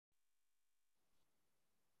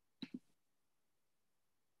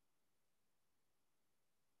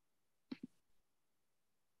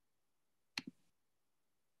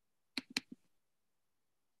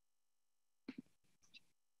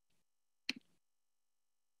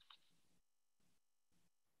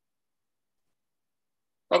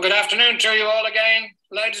Well, good afternoon to you all again,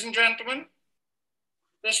 ladies and gentlemen.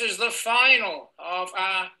 This is the final of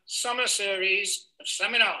our summer series of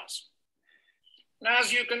seminars. And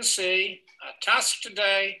as you can see, our task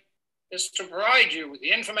today is to provide you with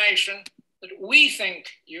the information that we think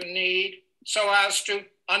you need so as to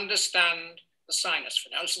understand the sinus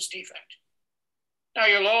venosus defect. Now,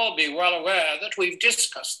 you'll all be well aware that we've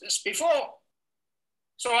discussed this before.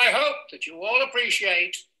 So I hope that you all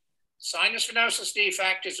appreciate sinus venosus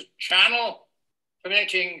defect is a channel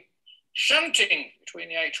permitting shunting between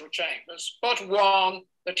the atrial chambers, but one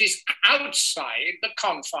that is outside the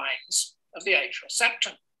confines of the atrial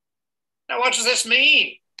septum. Now, what does this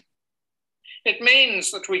mean? It means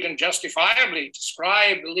that we can justifiably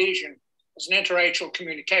describe the lesion as an interatrial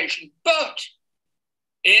communication, but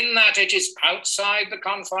in that it is outside the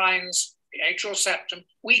confines of the atrial septum,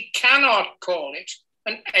 we cannot call it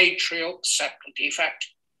an atrial septal defect.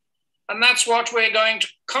 And that's what we're going to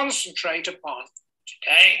concentrate upon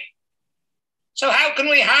today. So how can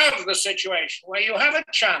we have the situation where you have a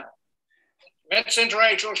channel that permits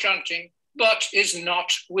interatrial shunting, but is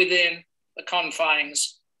not within the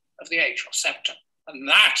confines of the atrial septum? And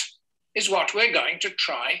that is what we're going to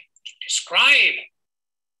try to describe.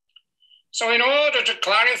 So in order to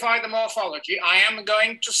clarify the morphology, I am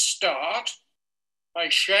going to start by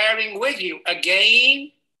sharing with you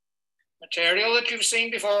again material that you've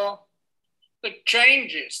seen before, the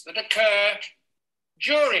changes that occur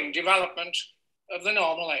during development of the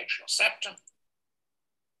normal atrial septum.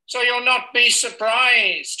 So you'll not be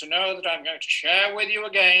surprised to know that I'm going to share with you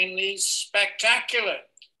again these spectacular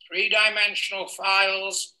three-dimensional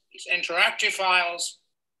files, these interactive files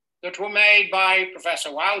that were made by Professor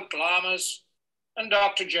Wout Lammers and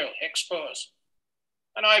Dr. Jill Hixpoors.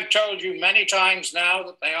 And I've told you many times now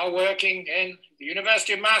that they are working in the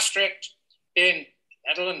University of Maastricht in the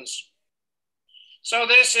Netherlands. So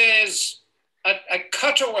this is a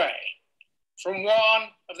cutaway from one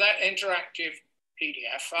of their interactive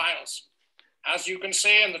PDF files. As you can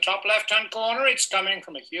see in the top left-hand corner, it's coming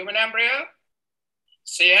from a human embryo.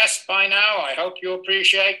 CS by now, I hope you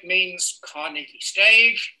appreciate, means Carnegie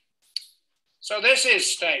stage. So this is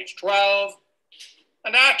stage 12.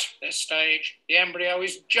 And at this stage, the embryo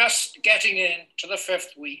is just getting into the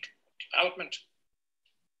 5th week of development.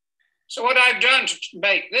 So what I've done to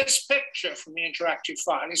make this picture from the interactive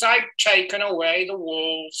file is I've taken away the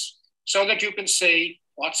walls so that you can see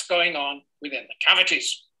what's going on within the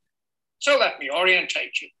cavities. So let me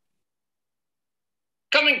orientate you.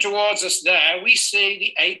 Coming towards us there, we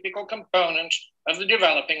see the apical component of the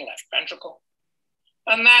developing left ventricle.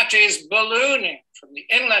 And that is ballooning from the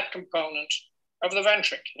inlet component of the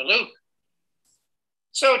ventricular loop.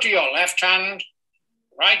 So to your left hand,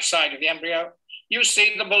 right side of the embryo, you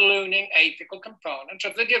see the ballooning apical component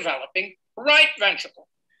of the developing right ventricle.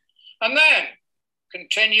 And then,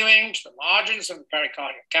 continuing to the margins of the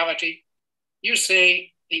pericardial cavity, you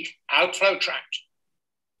see the outflow tract.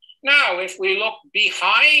 Now, if we look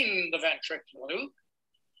behind the ventricular loop,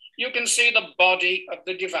 you can see the body of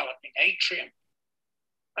the developing atrium.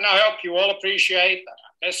 And I hope you all appreciate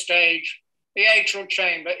that at this stage, the atrial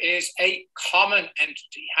chamber is a common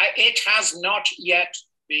entity. It has not yet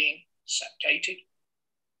been septated.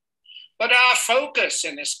 But our focus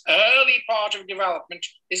in this early part of development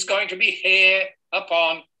is going to be here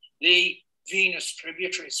upon the venous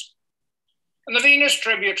tributaries. And the venous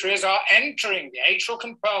tributaries are entering the atrial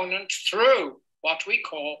component through what we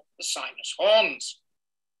call the sinus horns.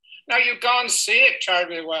 Now, you can't see it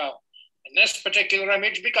terribly well in this particular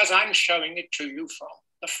image because I'm showing it to you from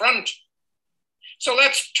the front. So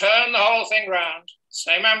let's turn the whole thing around,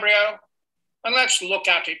 same embryo, and let's look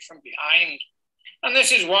at it from behind. And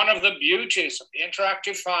this is one of the beauties of the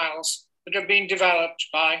interactive files that have been developed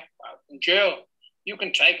by Wout and Jill. You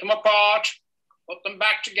can take them apart, put them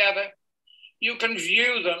back together. You can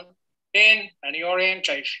view them in any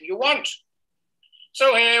orientation you want.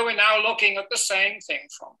 So here we're now looking at the same thing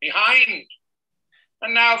from behind.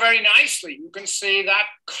 And now very nicely, you can see that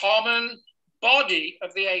common body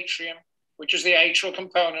of the atrium, which is the atrial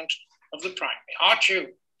component of the primary heart tube.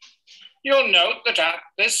 You'll note that at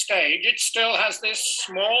this stage, it still has this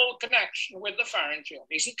small connection with the pharyngeal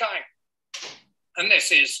mesenchyme. And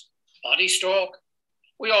this is body stalk.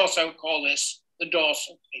 We also call this the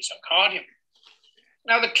dorsal mesocardium.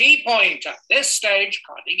 Now, the key point at this stage,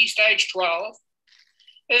 Carnegie stage 12,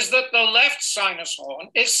 is that the left sinus horn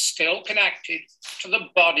is still connected to the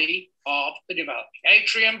body of the developing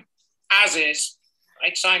atrium, as is the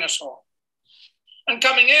right sinus horn. And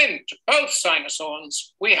coming in to both sinus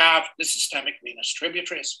horns, we have the systemic venous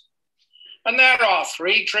tributaries. And there are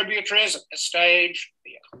three tributaries at this stage,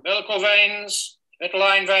 the umbilical veins,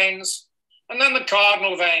 vitelline veins, and then the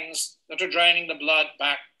cardinal veins that are draining the blood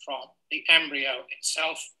back from the embryo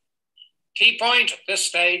itself. Key point at this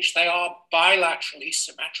stage, they are bilaterally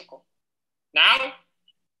symmetrical. Now,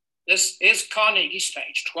 this is Carnegie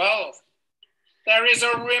stage 12. There is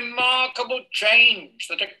a remarkable change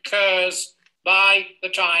that occurs by the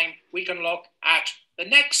time we can look at the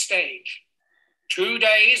next stage. 2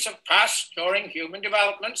 days have passed during human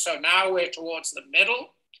development, so now we're towards the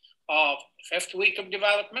middle of the 5th week of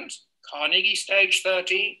development, Carnegie stage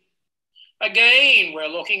 13. Again, we're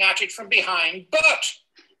looking at it from behind, but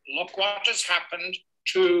look what has happened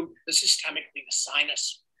to the systemic venous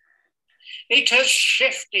sinus. It has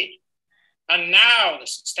shifted, and now the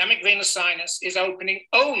systemic venous sinus is opening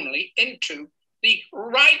only into the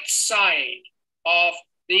right side of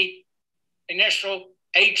the initial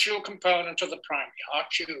atrial component of the primary heart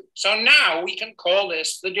tube. So now we can call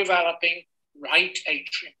this the developing right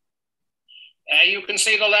atrium. There you can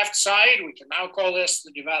see the left side. We can now call this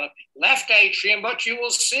the developing left atrium, but you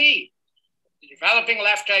will see the developing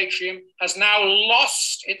left atrium has now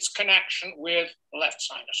lost its connection with the left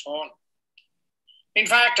sinus horn. In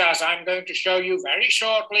fact, as I'm going to show you very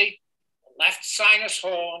shortly, the left sinus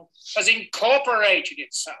horn has incorporated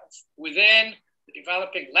itself within the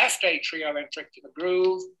developing left atrioventricular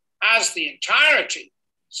groove as the entirety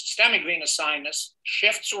systemic venous sinus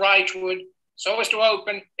shifts rightward so as to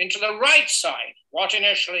open into the right side, what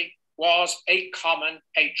initially was a common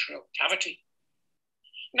atrial cavity.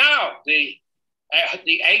 Now, the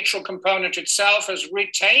atrial component itself has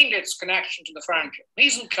retained its connection to the pharyngeal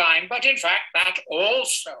mesenchyme, but in fact, that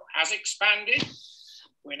also has expanded.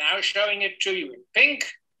 We're now showing it to you in pink,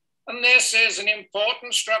 and this is an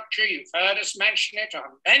important structure. You've heard us mention it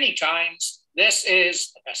many times. This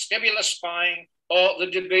is the vestibular spine or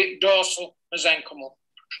the dorsal mesenchymal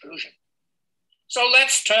protrusion. So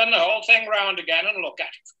let's turn the whole thing around again and look at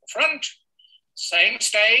it from the front. Same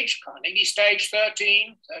stage, Carnegie stage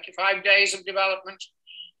 13, 35 days of development.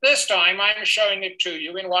 This time I'm showing it to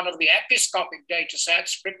you in one of the episcopic data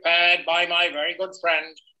sets prepared by my very good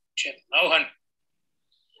friend, Tim Mohan.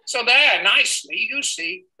 So there, nicely, you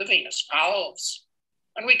see the venous valves.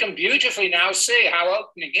 And we can beautifully now see how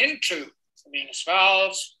opening into the venous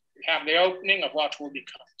valves, we have the opening of what will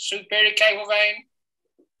become the superior cable vein.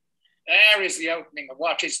 There is the opening of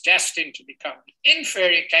what is destined to become the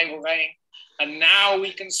inferior cable vein. And now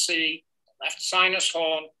we can see the left sinus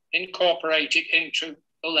horn incorporated into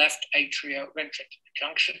the left atrioventricular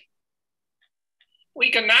junction.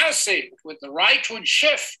 We can now see that with the rightward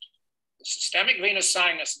shift, the systemic venous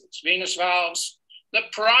sinus and its venous valves, the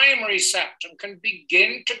primary septum can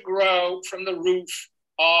begin to grow from the roof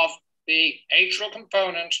of the atrial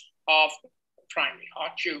component of the primary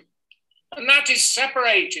heart tube. And that is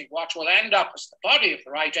separating what will end up as the body of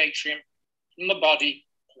the right atrium from the body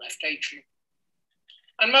of the left atrium.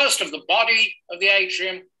 And most of the body of the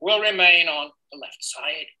atrium will remain on the left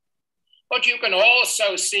side. But you can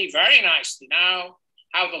also see very nicely now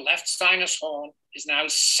how the left sinus horn is now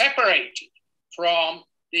separated from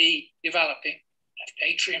the developing left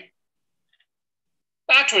atrium.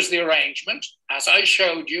 That was the arrangement, as I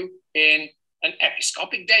showed you in an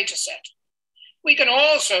episcopic data set. We can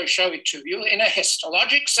also show it to you in a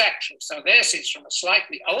histologic section. So this is from a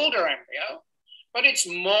slightly older embryo, but it's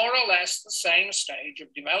more or less the same stage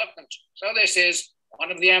of development. So this is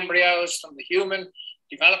one of the embryos from the Human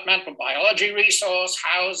Developmental Biology Resource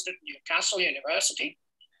housed at Newcastle University.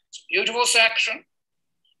 It's a beautiful section.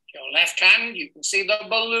 Your left hand, you can see the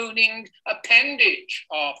ballooning appendage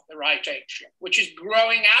of the right atrium, which is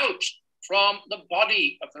growing out from the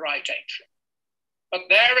body of the right atrium. But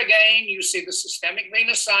there again, you see the systemic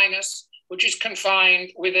venous sinus, which is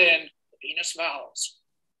confined within the venous valves.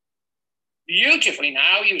 Beautifully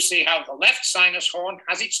now, you see how the left sinus horn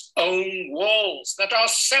has its own walls that are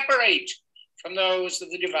separate from those of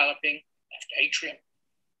the developing left atrium.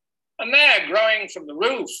 And there, growing from the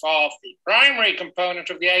roof of the primary component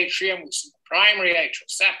of the atrium, we see the primary atrial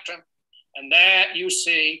septum, and there you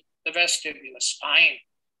see the vestibular spine.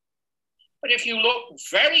 But if you look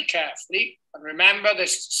very carefully, and remember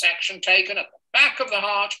this is a section taken at the back of the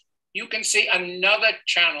heart, you can see another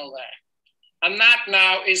channel there. And that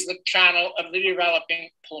now is the channel of the developing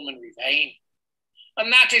pulmonary vein.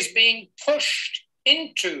 And that is being pushed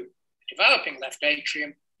into the developing left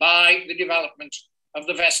atrium by the development of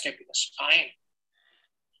the vestibular spine.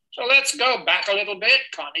 So let's go back a little bit,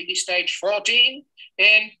 Carnegie stage 14,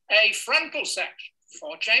 in a frontal section,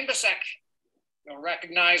 4-chamber section. You'll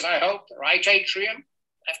recognize, I hope, the right atrium,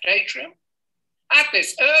 left atrium. At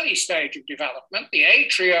this early stage of development, the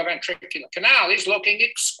atrioventricular canal is looking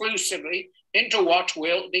exclusively into what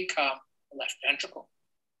will become the left ventricle.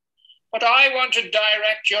 But I want to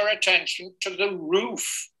direct your attention to the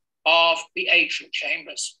roof of the atrial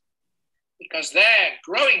chambers, because there,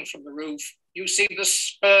 growing from the roof, you see the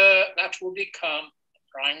spur that will become the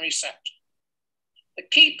primary septum. The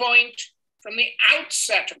key point from the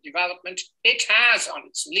outset of development, it has on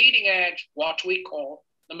its leading edge what we call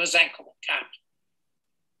the mesenchymal cap.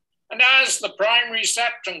 And as the primary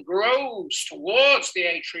septum grows towards the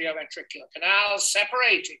atrioventricular canal,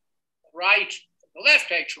 separating the right from the left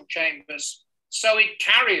atrial chambers, so it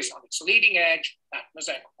carries on its leading edge that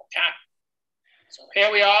mesenchymal cap. So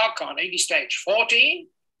here we are, Carnegie stage 14.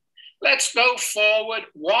 Let's go forward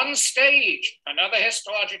one stage, another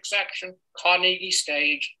histologic section, Carnegie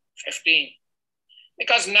stage 15.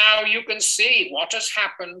 Because now you can see what has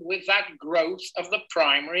happened with that growth of the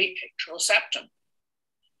primary atrial septum.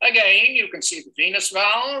 Again, you can see the venous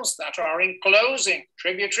valves that are enclosing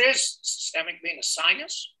tributaries, systemic venous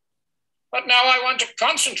sinus. But now I want to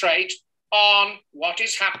concentrate on what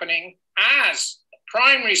is happening as the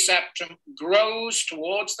primary septum grows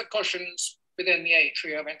towards the cushions within the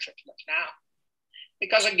atrioventricular canal.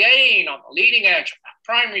 Because again, on the leading edge of that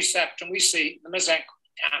primary septum, we see the mesenchymal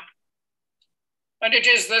cap. And it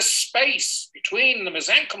is this space between the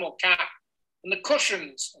mesenchymal cap and the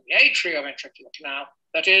cushions in the atrioventricular canal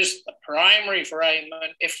that is the primary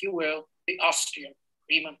foramen, if you will, the ostium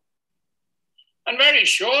primum. And very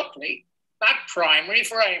shortly, that primary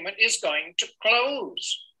foramen is going to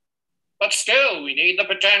close. But still, we need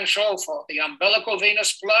the potential for the umbilical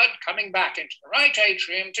venous blood coming back into the right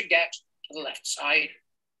atrium to get to the left side.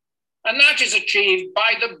 And that is achieved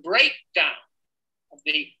by the breakdown of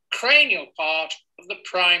the cranial part of the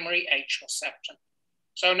primary atrial septum.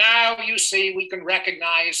 So now you see we can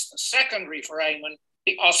recognize the secondary foramen,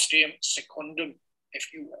 the ostium secundum,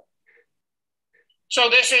 if you will. So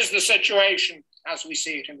this is the situation as we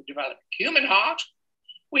see it in the developing human heart.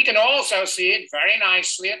 We can also see it very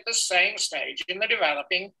nicely at the same stage in the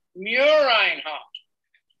developing murine heart.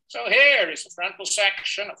 So here is the frontal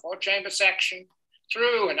section, a 4-chamber section,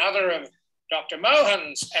 through another of Dr.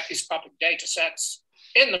 Mohan's episcopic data sets.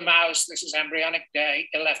 In the mouse, this is embryonic day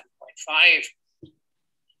 11.5.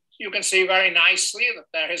 You can see very nicely that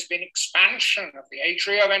there has been expansion of the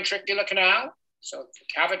atrioventricular canal, so that the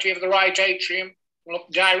cavity of the right atrium will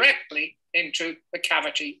look directly into the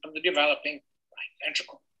cavity of the developing right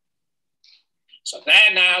ventricle. So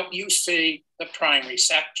there now you see the primary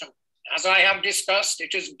septum. As I have discussed,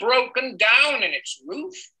 it is broken down in its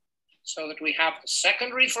roof so that we have the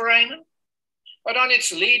secondary foramen, but on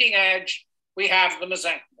its leading edge, we have the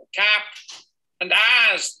mesenchymal cap. And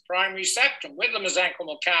as the primary septum with the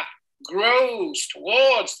mesenchymal cap grows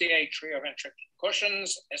towards the atrioventricular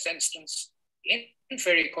cushions, in this instance, the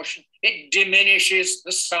inferior cushion, it diminishes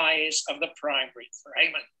the size of the primary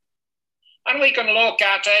foramen. And we can look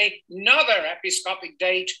at another episcopic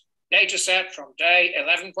data set from day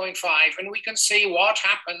 11.5, and we can see what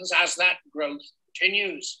happens as that growth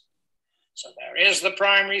continues. So there is the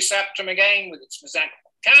primary septum again with its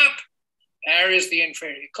mesenchymal cap. There is the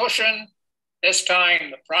inferior cushion. This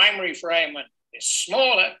time the primary foramen is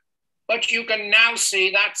smaller, but you can now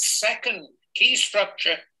see that second key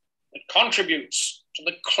structure that contributes to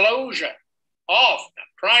the closure of that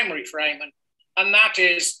primary foramen, and that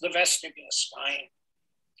is the vestibular spine.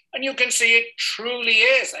 And you can see it truly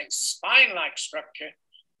is a spine-like structure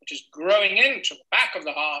which is growing into the back of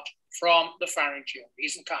the heart from the pharyngeal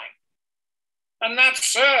mesenchyme. And that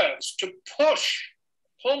serves to push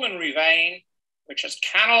the pulmonary vein, which has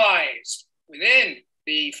canalized within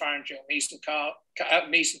the pharyngeal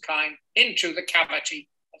mesenchyme into the cavity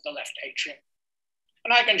of the left atrium.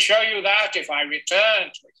 And I can show you that if I return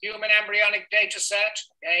to a human embryonic data set,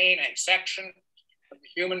 again, a section of the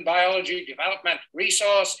Human Biology Development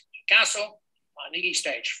Resource in Newcastle, Carnegie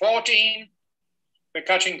stage 14. We're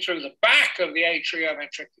cutting through the back of the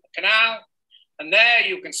atrioventricular canal, and there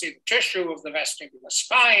you can see the tissue of the vestibular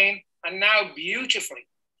spine, and now beautifully,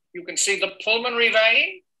 you can see the pulmonary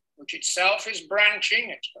vein, which itself is branching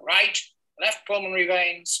into the right, left pulmonary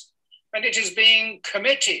veins, and it is being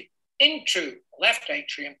committed into the left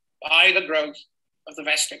atrium by the growth of the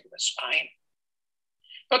vestibular spine.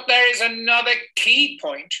 But there is another key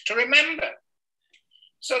point to remember.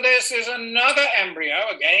 So this is another embryo,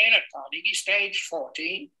 again at Carnegie stage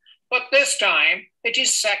 14, but this time it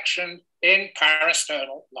is sectioned in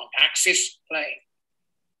parasternal long axis plane.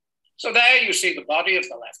 So there you see the body of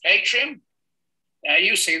the left atrium. There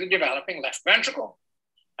you see the developing left ventricle.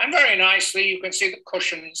 And very nicely, you can see the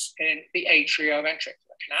cushions in the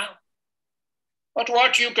atrioventricular canal. But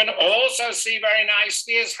what you can also see very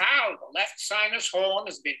nicely is how the left sinus horn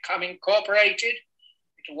has become incorporated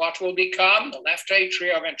into what will become the left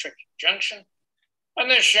atrioventricular junction. And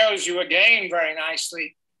this shows you again very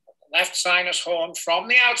nicely that the left sinus horn from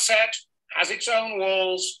the outset has its own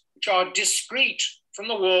walls, which are discrete from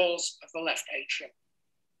the walls of the left atrium.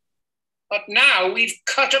 But now we've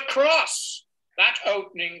cut across that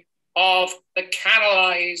opening of the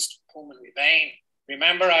canalized pulmonary vein.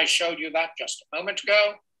 Remember, I showed you that just a moment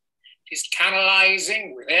ago. It is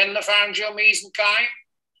canalizing within the pharyngeal mesenchyme.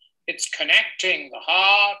 It's connecting the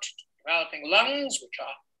heart to developing lungs, which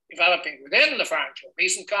are developing within the pharyngeal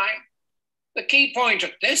mesenchyme. The key point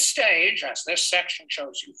at this stage, as this section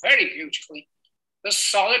shows you very beautifully, the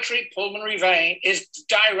solitary pulmonary vein is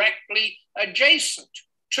directly adjacent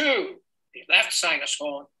to the left sinus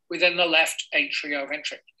horn within the left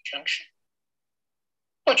atrioventricular junction.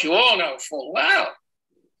 But you all know full well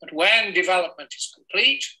that when development is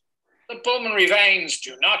complete, the pulmonary veins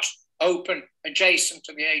do not open adjacent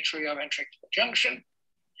to the atrioventricular junction.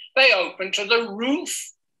 They open to the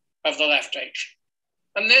roof of the left atrium.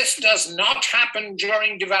 And this does not happen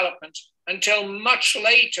during development until much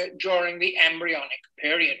later during the embryonic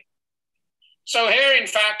period. So here, in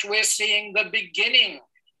fact, we're seeing the beginning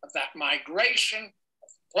of that migration of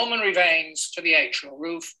pulmonary veins to the atrial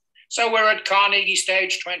roof. So we're at Carnegie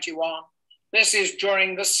stage 21. This is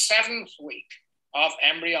during the 7th week of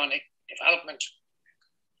embryonic development.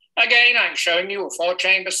 Again, I'm showing you a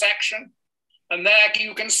 4-chamber section, and there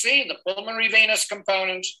you can see the pulmonary venous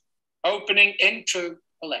component opening into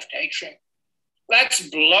the left atrium. Let's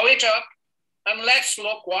blow it up and let's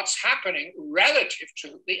look what's happening relative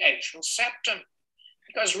to the atrial septum.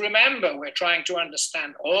 Because remember, we're trying to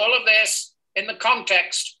understand all of this in the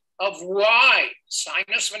context of why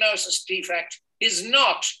sinus venosus defect is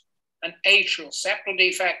not an atrial septal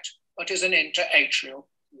defect, but is an interatrial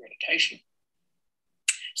communication.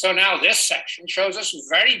 So now this section shows us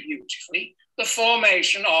very beautifully the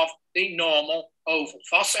formation of the normal oval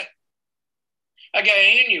fossa.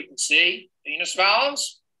 Again, you can see venous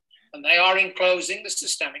valves, and they are enclosing the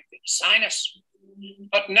systemic venous sinus.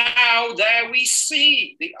 But now there we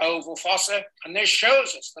see the oval fossa, and this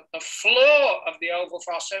shows us that the floor of the oval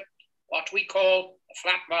fossa, what we call the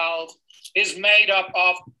flap valve, is made up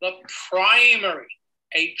of the primary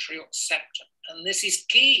atrial septum. And this is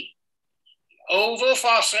key. The oval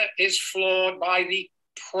fossa is floored by the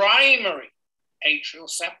primary atrial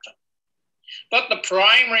septum. But the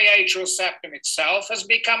primary atrial septum itself has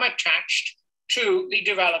become attached to the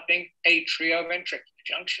developing atrioventricular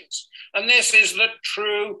junctions. And this is the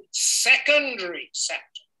true secondary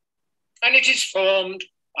septum. And it is formed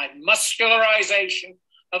by muscularization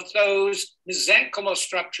of those mesenchymal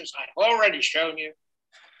structures I've already shown you.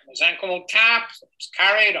 The mesenchymal cap that is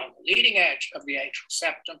carried on the leading edge of the atrial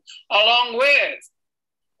septum, along with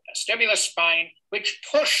the vestibular spine, which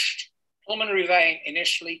pushed pulmonary vein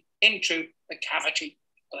initially into the cavity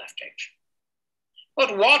of the left atrium.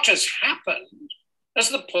 But what has happened as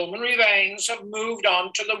the pulmonary veins have moved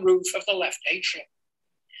on to the roof of the left atrium?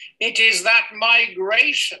 It is that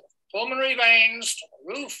migration of pulmonary veins to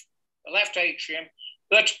the roof of the left atrium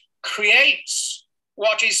that creates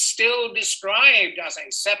what is still described as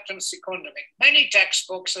a septum secundum in many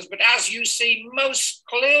textbooks, but as you see most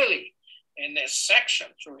clearly in this section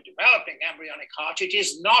through a developing embryonic heart, it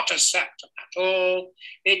is not a septum at all.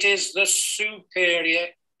 It is the superior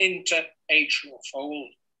interatrial fold.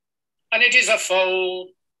 And it is a fold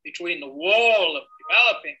between the wall of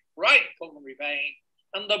developing right pulmonary vein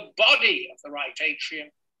and the body of the right atrium,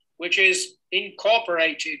 which is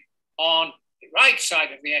incorporated on the right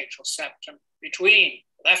side of the atrial septum between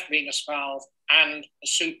the left venous valve and the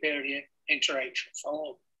superior interatrial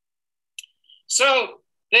fold. So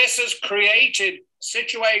this has created a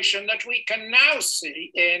situation that we can now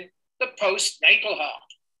see in the postnatal heart.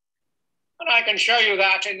 And I can show you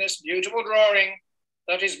that in this beautiful drawing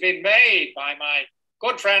that has been made by my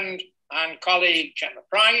good friend and colleague, Gemma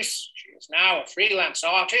Price. She is now a freelance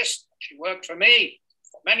artist. She worked for me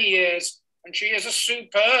for many years, and she is a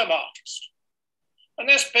superb artist. And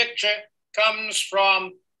this picture comes from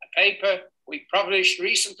a paper we published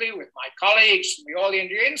recently with my colleagues from the All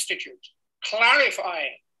India Institute,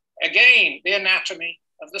 clarifying again the anatomy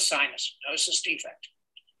of the sinus venosus defect.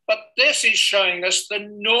 But this is showing us the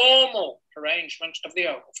normal arrangement of the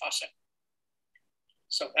oval fossa.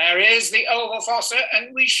 So there is the oval fossa,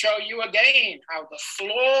 and we show you again how the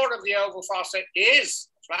floor of the oval fossa is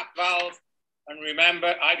the flap valve. And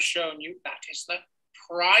remember, I've shown you that is the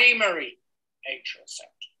primary atrial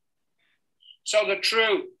septum. So the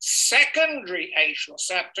true secondary atrial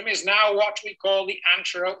septum is now what we call the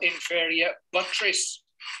antero-inferior buttress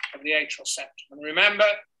of the atrial septum. And remember,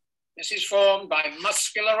 this is formed by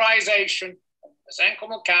muscularization of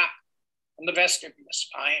mesenchymal cap, and the vestibular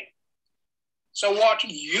spine. So what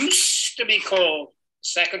used to be called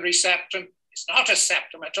secondary septum is not a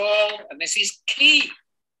septum at all, and this is key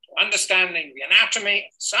to understanding the anatomy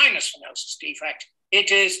of the sinus venosus defect.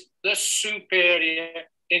 It is the superior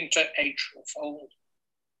interatrial fold,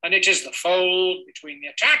 and it is the fold between the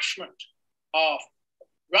attachment of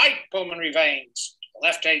right pulmonary veins to the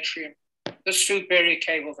left atrium, the superior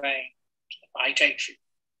cable vein to the right atrium.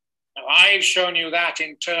 Now, I've shown you that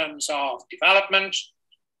in terms of development.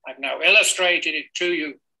 I've now illustrated it to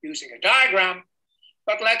you using a diagram,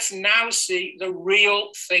 but let's now see the real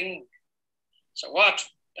thing. So what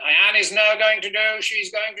Diane is now going to do,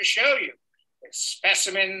 she's going to show you with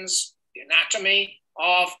specimens, the anatomy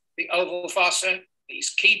of the oval fossa, these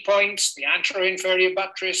key points, the anteroinferior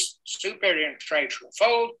buttress, superior interatrial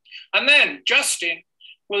fold, and then Justin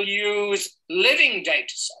will use living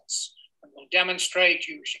data sets and will demonstrate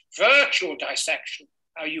using virtual dissection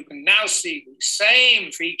how you can now see the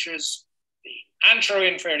same features, the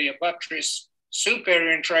anteroinferior buttress,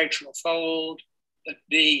 superior interatrial fold,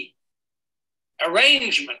 the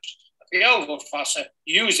arrangement of the oval fossa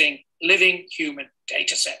using living human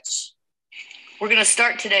data sets. We're going to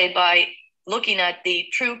start today by looking at the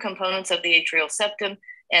true components of the atrial septum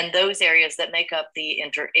and those areas that make up the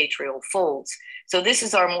interatrial folds. So this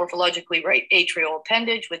is our morphologically right atrial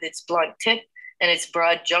appendage with its blunt tip and its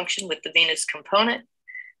broad junction with the venous component.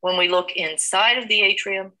 When we look inside of the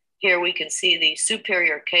atrium, here we can see the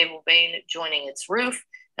superior cable vein joining its roof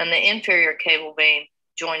and the inferior cable vein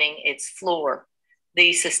joining its floor.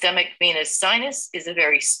 The systemic venous sinus is a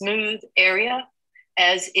very smooth area,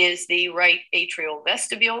 as is the right atrial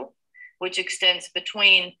vestibule, which extends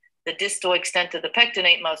between the distal extent of the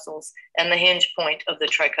pectinate muscles and the hinge point of the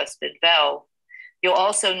tricuspid valve. You'll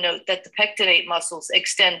also note that the pectinate muscles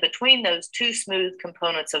extend between those two smooth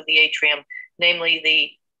components of the atrium, namely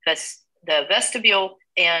the vestibule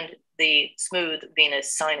and the smooth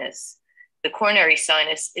venous sinus. The coronary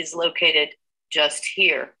sinus is located just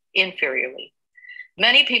here, inferiorly.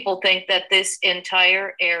 Many people think that this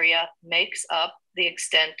entire area makes up the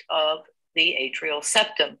extent of the atrial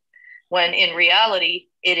septum, when in reality,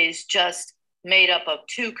 it is just made up of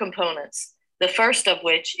two components. The first of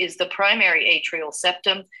which is the primary atrial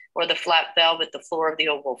septum, or the flap valve at the floor of the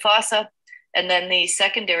oval fossa, and then the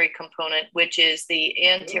secondary component, which is the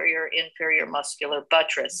anterior inferior muscular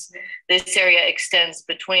buttress. This area extends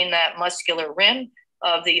between that muscular rim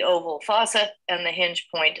of the oval fossa and the hinge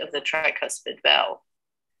point of the tricuspid valve.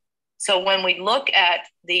 So when we look at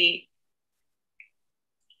the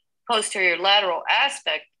posterior lateral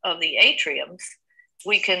aspect of the atriums,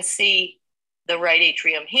 we can see the right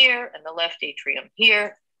atrium here and the left atrium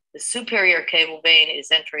here. The superior cable vein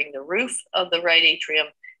is entering the roof of the right atrium,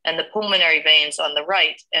 and the pulmonary veins on the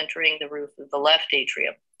right entering the roof of the left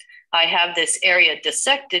atrium. I have this area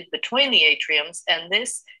dissected between the atriums, and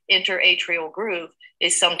this interatrial groove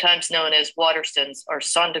is sometimes known as Waterston's or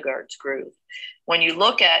Sondergaard's groove. When you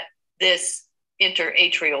look at this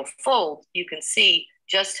interatrial fold, you can see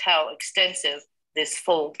just how extensive this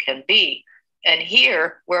fold can be. And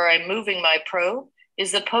here, where I'm moving my probe,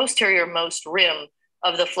 is the posterior most rim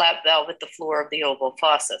of the flap valve at the floor of the oval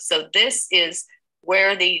fossa. So this is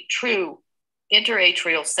where the true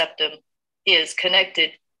interatrial septum is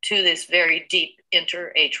connected to this very deep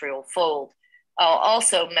interatrial fold. I'll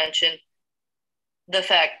also mention the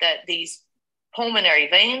fact that these pulmonary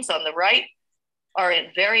veins on the right are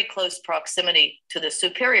in very close proximity to the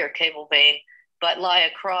superior cable vein, but lie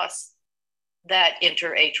across that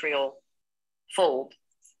interatrial fold.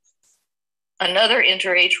 Another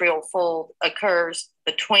interatrial fold occurs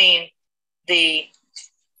between the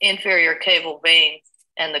inferior cable vein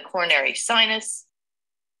and the coronary sinus,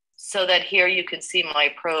 so that here you can see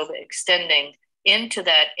my probe extending into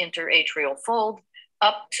that interatrial fold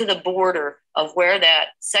up to the border of where that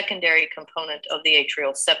secondary component of the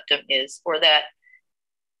atrial septum is, or that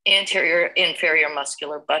anterior inferior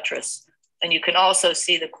muscular buttress. And you can also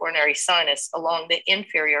see the coronary sinus along the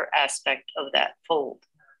inferior aspect of that fold.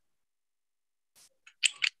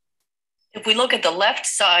 If we look at the left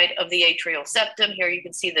side of the atrial septum, here you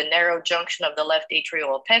can see the narrow junction of the left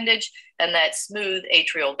atrial appendage and that smooth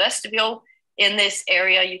atrial vestibule. In this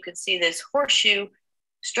area, you can see this horseshoe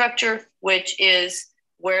structure, which is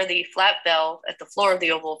where the flap valve at the floor of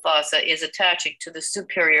the oval fossa is attaching to the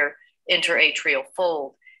superior interatrial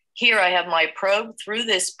fold. Here I have my probe through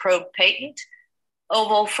this probe patent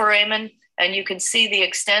oval foramen, and you can see the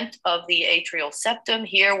extent of the atrial septum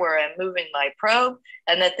here where I'm moving my probe,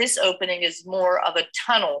 and that this opening is more of a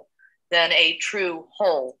tunnel than a true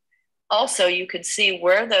hole. Also, you can see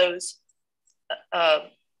where those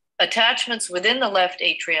attachments within the left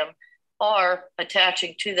atrium are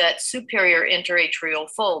attaching to that superior interatrial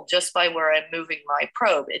fold just by where I'm moving my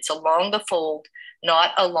probe. It's along the fold,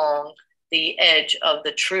 not along the edge of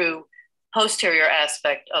the true posterior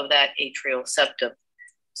aspect of that atrial septum,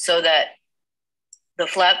 so that the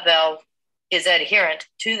flap valve is adherent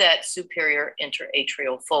to that superior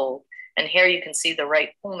interatrial fold. And here you can see the right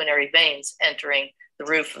pulmonary veins entering the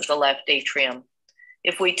roof of the left atrium.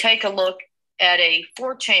 If we take a look at a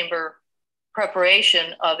 4-chamber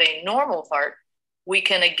preparation of a normal heart, we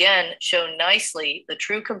can again show nicely the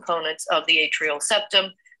true components of the atrial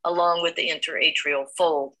septum along with the interatrial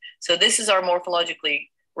fold. So this is our morphologically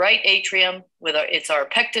right atrium with it's our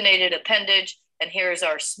pectinated appendage, and here's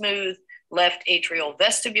our smooth left atrial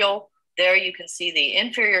vestibule. There you can see the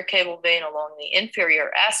inferior cable vein along the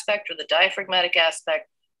inferior aspect or the diaphragmatic aspect,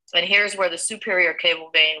 and here's where the superior cable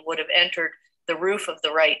vein would have entered the roof of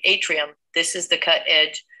the right atrium. This is the cut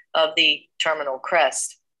edge of the terminal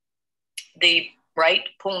crest. The right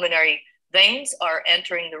pulmonary veins are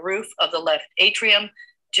entering the roof of the left atrium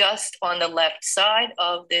just on the left side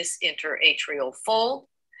of this interatrial fold.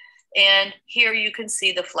 And here you can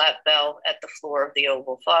see the flap valve at the floor of the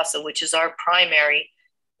oval fossa, which is our primary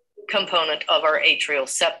component of our atrial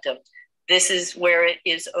septum. This is where it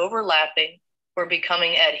is overlapping or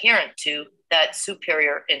becoming adherent to that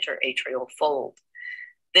superior interatrial fold.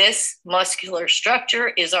 This muscular structure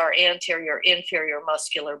is our anterior inferior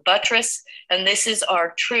muscular buttress, and this is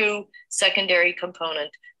our true secondary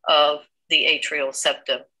component of the atrial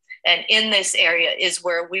septum. And in this area is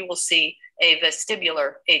where we will see a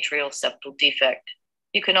vestibular atrial septal defect.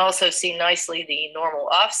 You can also see nicely the normal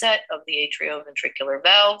offset of the atrioventricular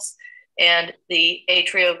valves and the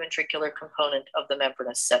atrioventricular component of the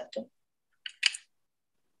membranous septum.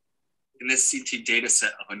 In this CT data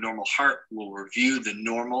set of a normal heart, we'll review the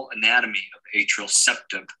normal anatomy of the atrial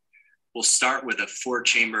septum. We'll start with a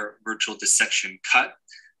 4-chamber virtual dissection cut,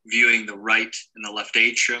 viewing the right and the left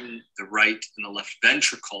atrium, the right and the left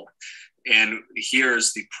ventricle. And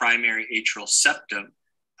here's the primary atrial septum.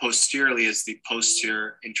 Posteriorly is the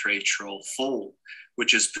posterior interatrial fold,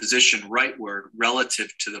 which is positioned rightward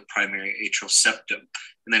relative to the primary atrial septum.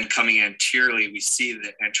 And then coming anteriorly, we see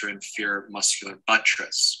the anteroinferior muscular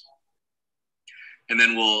buttress. And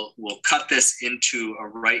then we'll cut this into a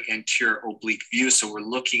right anterior oblique view. So we're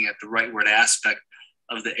looking at the rightward aspect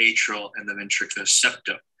of the atrial and the ventricular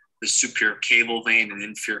septum, the superior cable vein and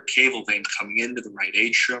inferior cable vein coming into the right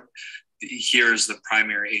atrium. Here's the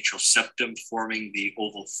primary atrial septum forming the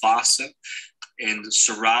oval fossa, and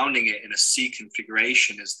surrounding it in a C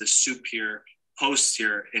configuration is the superior,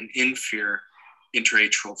 posterior, and inferior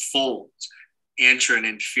interatrial folds. Anterior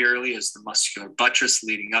and inferiorly is the muscular buttress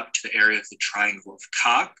leading up to the area of the triangle of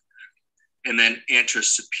Koch. And then anterior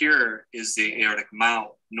superior is the aortic mount,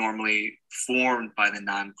 normally formed by the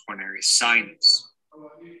non-coronary sinus.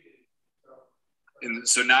 And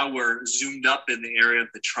so now we're zoomed up in the area of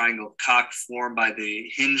the triangle of Koch, formed by the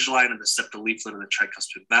hinge line of the septal leaflet of the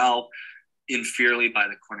tricuspid valve, inferiorly by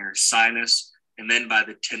the coronary sinus, and then by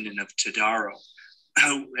the tendon of Tadaro,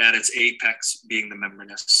 at its apex being the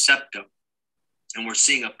membranous septum. And we're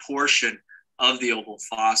seeing a portion of the oval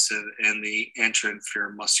fossa and the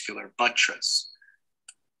anteroinferior muscular buttress.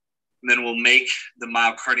 And then we'll make the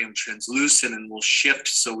myocardium translucent and we'll shift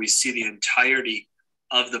so we see the entirety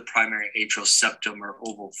of the primary atrial septum or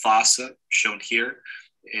oval fossa shown here.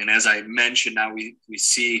 And as I mentioned, now we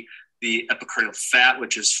see the epicardial fat,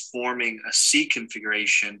 which is forming a C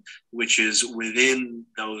configuration, which is within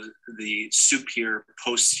the superior,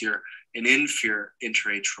 posterior, and inferior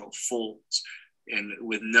interatrial folds, and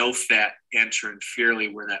with no fat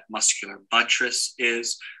anteroinferiorly where that muscular buttress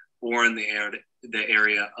is, or in the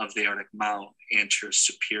area of the aortic mount anterior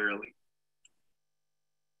superiorly.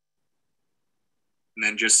 And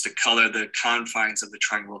then just to color the confines of the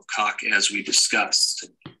triangle of Koch as we discussed.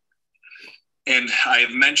 And I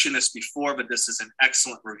have mentioned this before, but this is an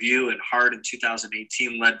excellent review in Heart in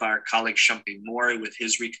 2018, led by our colleague Shumpei Mori, with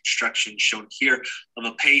his reconstruction shown here of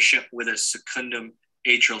a patient with a secundum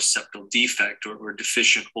atrial septal defect or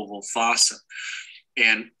deficient oval fossa.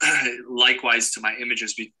 And likewise to my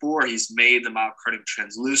images before, he's made the myocardium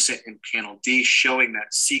translucent in panel D, showing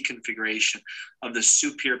that C configuration of the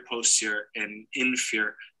superior, posterior, and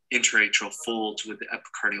inferior interatrial folds with the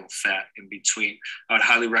epicardial fat in between. I would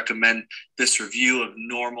highly recommend this review of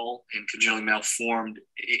normal and congenitally malformed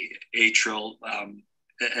atrial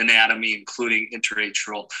anatomy, including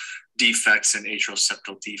interatrial defects and atrial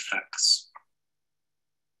septal defects.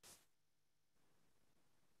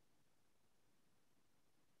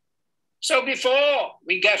 So before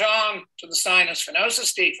we get on to the sinus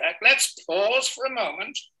venosus defect, let's pause for a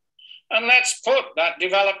moment And let's put that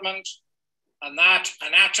development and that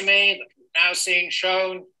anatomy that we've now seen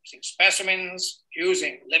shown using specimens,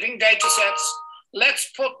 using living data sets,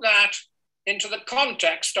 let's put that into the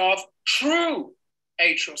context of true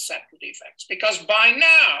atrial septal defects. Because by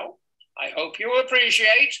now, I hope you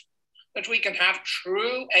appreciate that we can have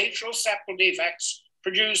true atrial septal defects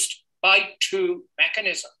produced by two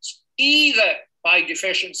mechanisms, either by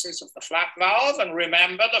deficiencies of the flap valve, and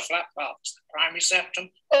remember the flap valve is the primary septum,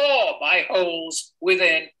 or by holes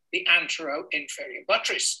within the antero-inferior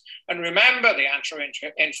buttress. And remember, the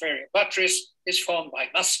antero-inferior buttress is formed by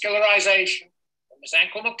muscularization, the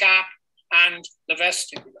mesenchymal cap, and the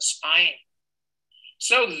vestibular spine.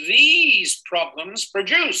 So these problems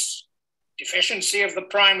produce deficiency of the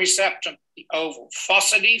primary septum, the oval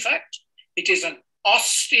fossa defect. It is an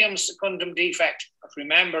ostium secundum defect, but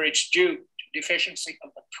remember it's due to deficiency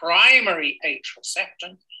of the primary atrial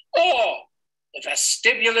septum, or the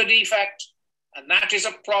vestibular defect, and that is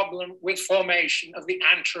a problem with formation of the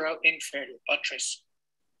antero-inferior buttress.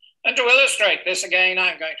 And to illustrate this again,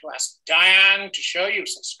 I'm going to ask Diane to show you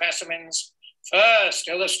some specimens, first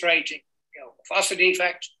illustrating the fossa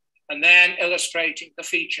defect, and then illustrating the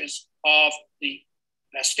features of the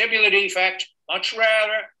vestibular defect, much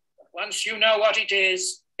rarer, but once you know what it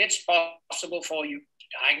is, it's possible for you to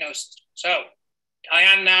diagnose it. So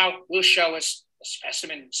Diane now will show us the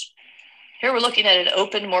specimens. Here we're looking at an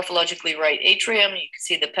open morphologically right atrium. You can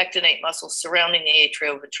see the pectinate muscles surrounding the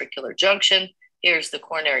atrioventricular junction. Here's the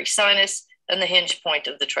coronary sinus and the hinge point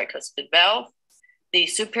of the tricuspid valve. The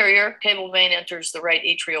superior cable vein enters the right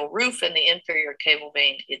atrial roof and the inferior cable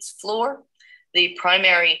vein its floor. The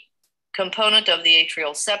primary component of the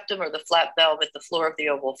atrial septum, or the flap valve at the floor of the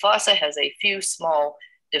oval fossa, has a few small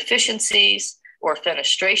deficiencies or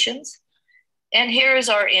fenestrations. And here is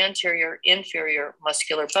our anterior inferior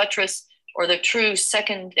muscular buttress, or the true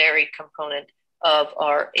secondary component of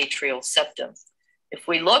our atrial septum. If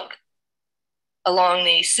we look along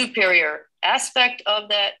the superior aspect of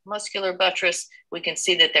that muscular buttress, we can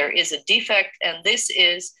see that there is a defect, and this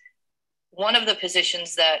is one of the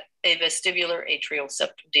positions that a vestibular atrial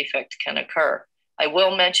septum defect can occur. I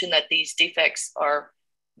will mention that these defects are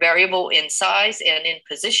variable in size and in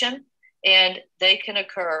position, and they can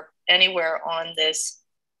occur anywhere on this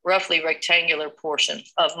roughly rectangular portion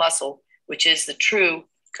of muscle, which is the true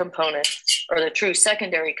component, or the true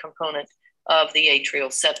secondary component of the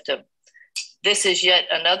atrial septum. This is yet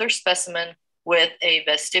another specimen with a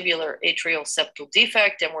vestibular atrial septal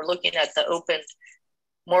defect, and we're looking at the open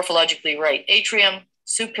morphologically right atrium,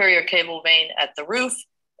 superior cable vein at the roof,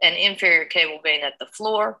 and inferior cable vein at the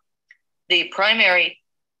floor. The primary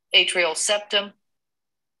atrial septum,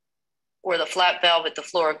 or the flap valve at the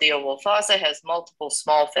floor of the oval fossa, has multiple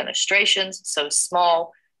small fenestrations, so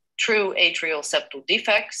small true atrial septal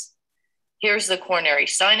defects. Here's the coronary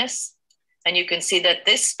sinus, and you can see that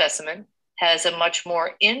this specimen has a much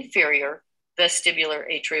more inferior vestibular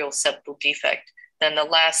atrial septal defect than the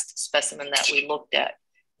last specimen that we looked at.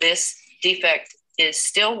 This defect is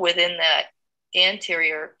still within that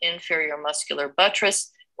anterior inferior muscular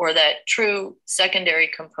buttress, or that true secondary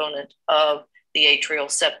component of the atrial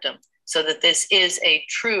septum, so that this is a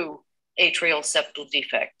true atrial septal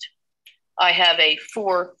defect. I have a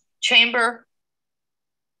 4-chamber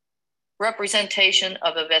representation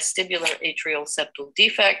of a vestibular atrial septal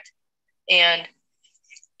defect. And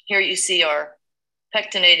here you see our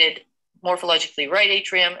pectinated morphologically right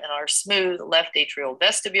atrium and our smooth left atrial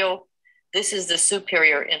vestibule. This is the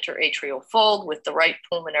superior interatrial fold with the right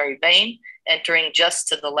pulmonary vein entering just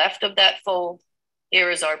to the left of that fold.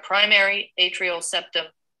 Here is our primary atrial septum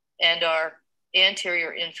and our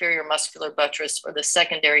anterior inferior muscular buttress, or the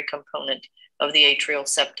secondary component of the atrial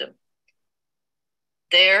septum.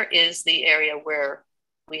 There is the area where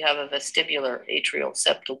we have a vestibular atrial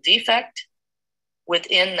septal defect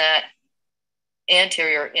within that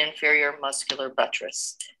anterior inferior muscular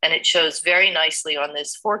buttress. And it shows very nicely on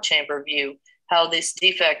this 4-chamber view how this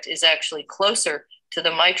defect is actually closer to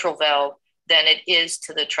the mitral valve than it is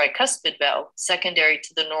to the tricuspid valve, secondary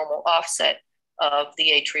to the normal offset of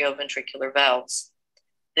the atrioventricular valves.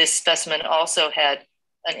 This specimen also had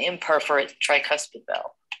an imperforate tricuspid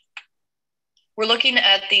valve. We're looking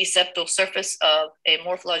at the septal surface of a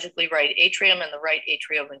morphologically right atrium and the right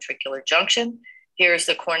atrioventricular junction. Here's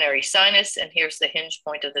the coronary sinus, and here's the hinge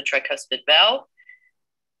point of the tricuspid valve.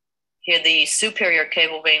 Here the superior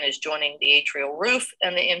cable vein is joining the atrial roof,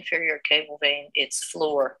 and the inferior cable vein its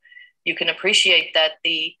floor. You can appreciate that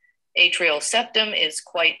the atrial septum is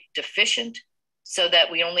quite deficient, so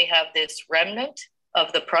that we only have this remnant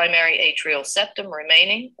of the primary atrial septum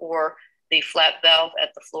remaining, or the flap valve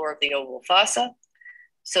at the floor of the oval fossa.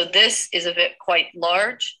 So this is a quite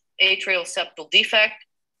large atrial septal defect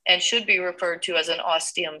and should be referred to as an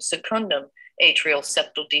ostium secundum atrial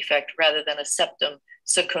septal defect rather than a septum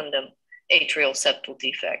secundum atrial septal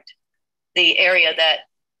defect. The area that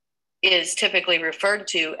is typically referred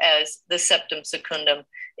to as the septum secundum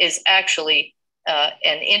is actually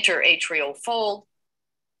an interatrial fold,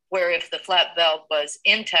 where if the flap valve was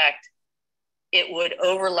intact, it would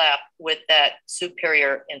overlap with that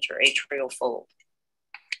superior interatrial fold.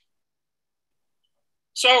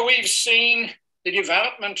 So we've seen the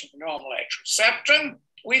development of the normal atrial septum.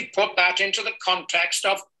 We've put that into the context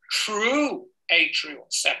of true atrial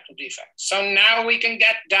septal defects. So now we can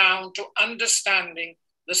get down to understanding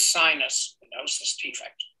the sinus venosus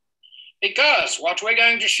defect. Because what we're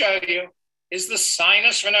going to show you is the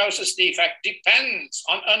sinus venosus defect depends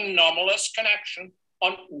on anomalous connection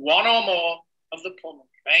on one or more of the pulmonary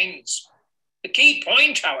veins. The key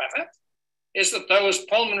point, however, is that those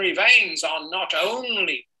pulmonary veins are not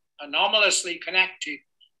only anomalously connected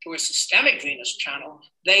to a systemic venous channel,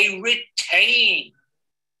 they retain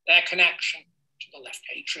their connection to the left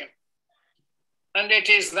atrium. And it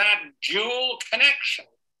is that dual connection,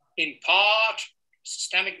 in part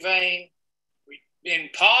systemic vein, in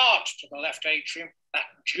part to the left atrium, that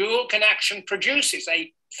dual connection produces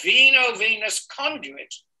a veno-venous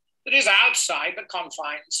conduit that is outside the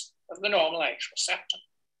confines of the normal atrial septum.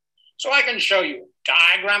 So I can show you a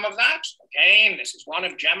diagram of that. Again, this is one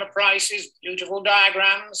of Gemma Price's beautiful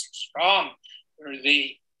diagrams from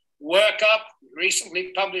the workup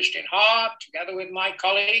recently published in Heart, together with my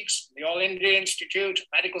colleagues, the All India Institute of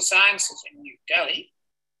Medical Sciences in New Delhi.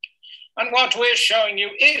 And what we're showing you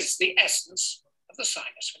is the essence of the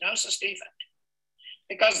sinus venosus defect.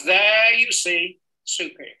 Because there you see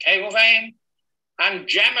superior cable vein, and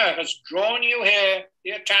Gemma has drawn you here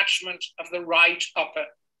the attachment of the right upper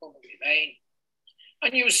pulmonary vein.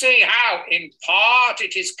 And you see how, in part,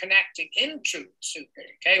 it is connecting into the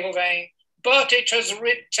superior cable vein, but it has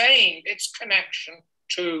retained its connection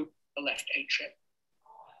to the left atrium.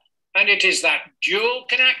 And it is that dual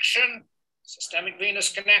connection, systemic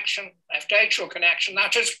venous connection, left atrial connection,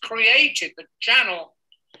 that has created the channel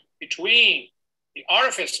between the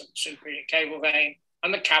orifice of the superior cable vein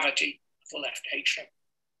and the cavity of the left atrium.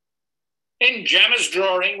 In Gemma's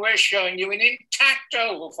drawing, we're showing you an intact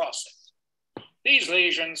oval fossa. These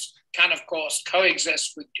lesions can, of course,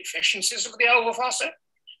 coexist with deficiencies of the oval fossa,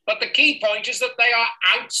 but the key point is that they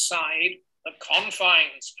are outside the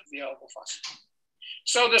confines of the oval fossa.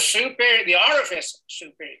 So the orifice of the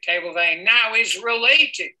superior cable vein now is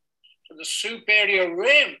related to the superior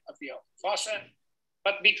rim of the oval fossa,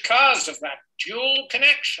 but because of that dual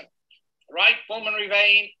connection, the right pulmonary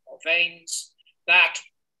vein or veins, that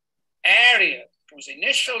area that was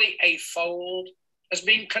initially a fold has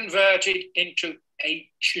been converted into a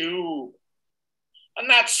tube. And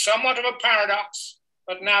that's somewhat of a paradox,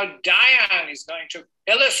 but now Diane is going to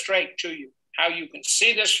illustrate to you how you can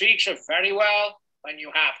see this feature very well when you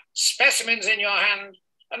have specimens in your hand,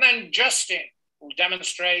 and then Justin will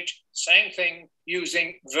demonstrate the same thing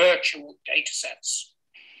using virtual data sets.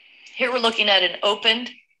 Here we're looking at an opened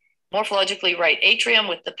morphologically right atrium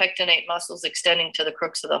with the pectinate muscles extending to the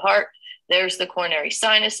crux of the heart. There's the coronary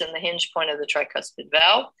sinus and the hinge point of the tricuspid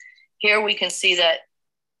valve. Here we can see that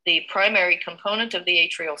the primary component of the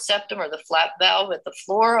atrial septum, or the flap valve at the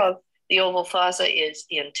floor of the oval fossa, is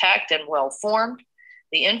intact and well formed.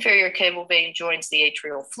 The inferior cable vein joins the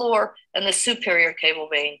atrial floor, and the superior cable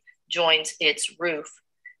vein joins its roof.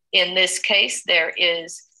 In this case, there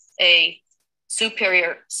is a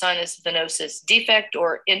superior sinus venosus defect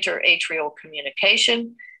or interatrial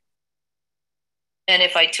communication. And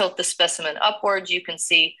if I tilt the specimen upwards, you can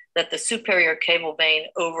see that the superior cable vein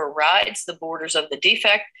overrides the borders of the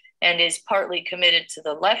defect and is partly committed to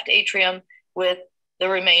the left atrium, with the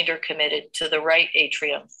remainder committed to the right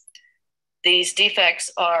atrium. These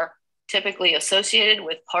defects are typically associated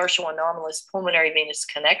with partial anomalous pulmonary venous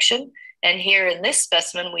connection. And here in this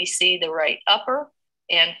specimen, we see the right upper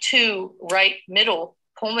and two right middle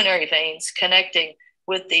pulmonary veins connecting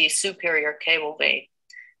with the superior cable vein.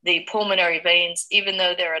 The pulmonary veins, even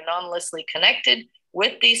though they're anomalously connected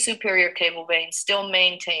with the superior cable vein, still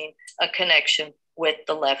maintain a connection with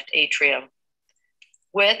the left atrium.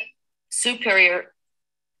 With superior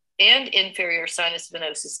and inferior sinus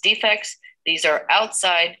venosus defects, these are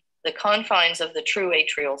outside the confines of the true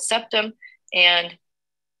atrial septum. And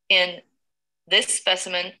in this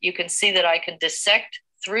specimen, you can see that I can dissect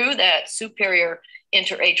through that superior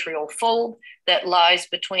interatrial fold that lies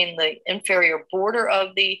between the inferior border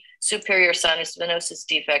of the superior sinus venosus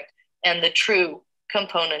defect and the true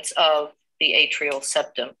components of the atrial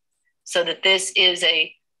septum. so that this is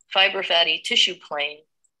a fibrofatty tissue plane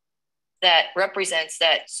that represents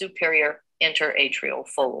that superior interatrial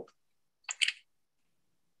fold.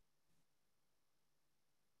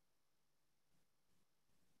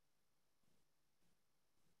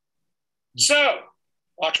 So,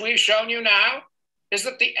 what we've shown you now is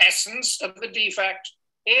that the essence of the defect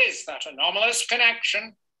is that anomalous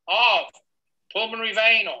connection of pulmonary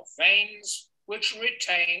vein or veins which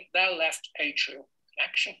retain their left atrial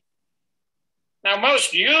connection. Now,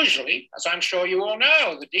 most usually, as I'm sure you all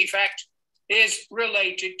know, the defect is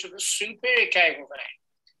related to the superior cable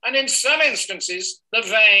vein. And in some instances, the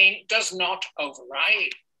vein does not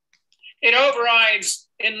override. It overrides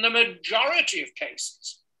in the majority of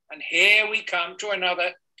cases. And here we come to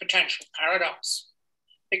another potential paradox,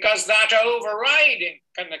 because that overriding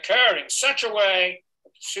can occur in such a way that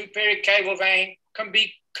the superior cable vein can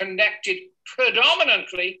be connected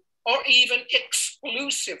predominantly or even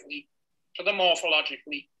exclusively to the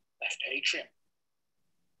morphologically left atrium.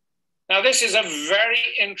 Now, this is a very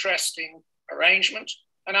interesting arrangement,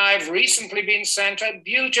 and I've recently been sent a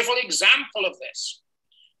beautiful example of this.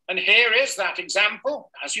 And here is that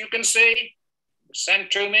example, as you can see,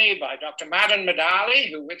 sent to me by Dr. Madan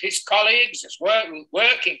Madali, who with his colleagues is working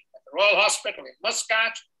at the Royal Hospital in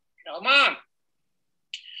Muscat, in Oman.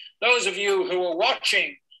 Those of you who are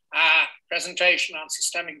watching our presentation on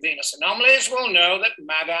systemic venous anomalies will know that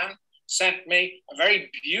Madan sent me a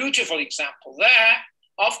very beautiful example there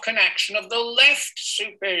of connection of the left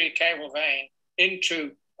superior cable vein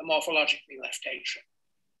into the morphologically left atrium.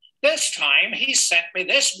 This time he sent me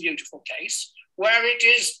this beautiful case where it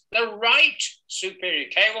is the right superior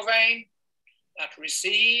cable vein that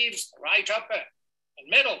receives the right upper and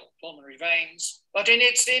middle pulmonary veins, but in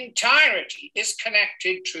its entirety is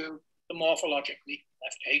connected to the morphologically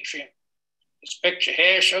left atrium. This picture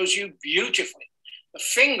here shows you beautifully the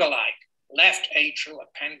finger-like left atrial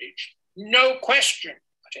appendage. No question,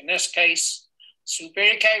 but in this case,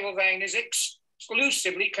 superior cable vein is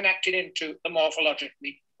exclusively connected into the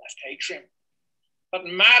morphologically left atrium. But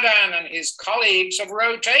Madan and his colleagues have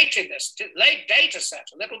rotated this data set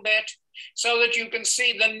a little bit so that you can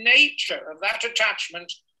see the nature of that attachment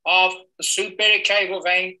of the superior cable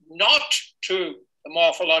vein, not to the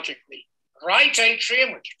morphologically right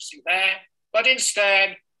atrium, which you see there, but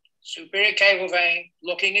instead superior cable vein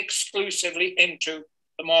looking exclusively into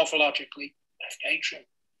the morphologically left atrium.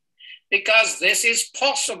 Because this is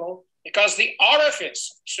possible, because the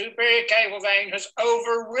orifice of superior cable vein has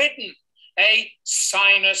overridden a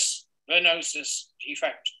sinus venosus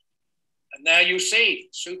defect. And there you see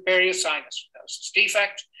superior sinus venosus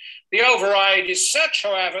defect. The override is such,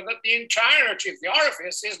 however, that the entirety of the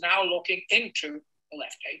orifice is now looking into the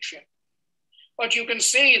left atrium. But you can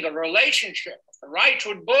see the relationship of the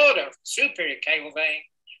rightward border of the superior cable vein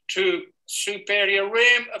to superior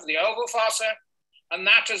rim of the oval fossa, and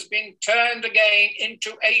that has been turned again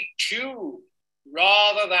into a tube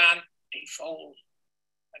rather than a fold.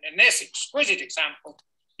 And in this exquisite example,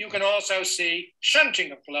 you can also see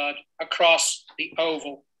shunting of blood across the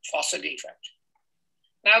oval fossa defect.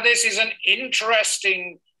 Now, this is an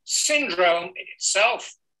interesting syndrome in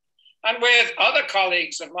itself. And with other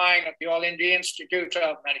colleagues of mine at the All India Institute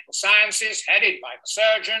of Medical Sciences, headed by the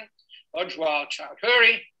surgeon, Ujjwal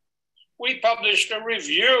Chowdhury, we published a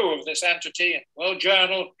review of this entity in the World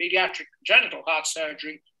Journal of Pediatric Congenital Heart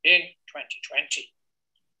Surgery in 2020.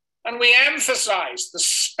 And we emphasized the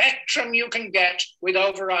spectrum you can get with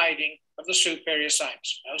overriding of the superior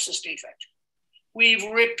sinus venosus defect. We've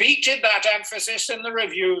repeated that emphasis in the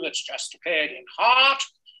review that's just appeared in Heart,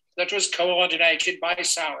 that was coordinated by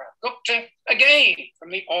Saurabh Gupta, again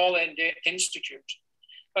from the All India Institute.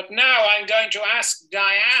 But now I'm going to ask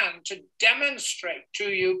Diane to demonstrate to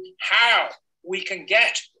you how we can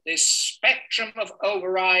get this spectrum of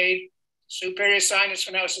override superior sinus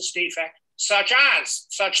venosus defect, such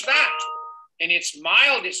that in its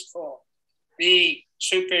mildest form, the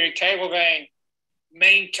superior cable vein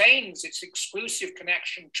maintains its exclusive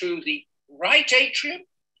connection to the right atrium,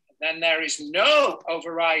 and then there is no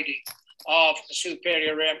overriding of the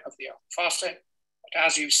superior rim of the fossa. But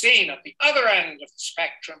as you've seen at the other end of the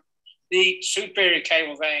spectrum, the superior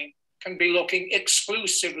cable vein can be looking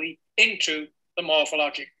exclusively into the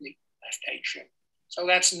morphologically left atrium. So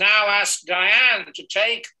let's now ask Diane to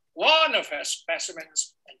take one of her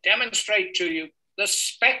specimens and demonstrate to you the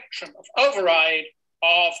spectrum of override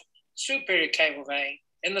of superior cable vein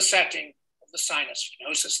in the setting of the sinus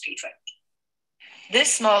venosus defect.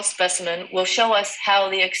 This small specimen will show us how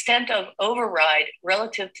the extent of override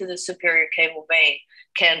relative to the superior cable vein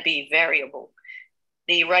can be variable.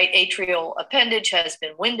 The right atrial appendage has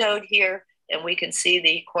been windowed here and we can see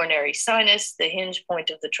the coronary sinus, the hinge point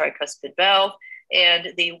of the tricuspid valve,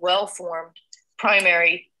 and the well-formed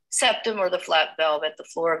primary septum or the flap valve at the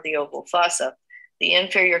floor of the oval fossa. The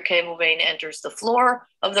inferior cable vein enters the floor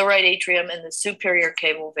of the right atrium, and the superior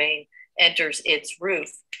cable vein enters its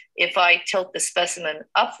roof. If I tilt the specimen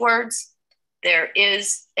upwards, there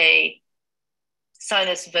is a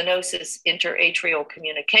sinus venosus interatrial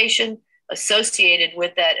communication associated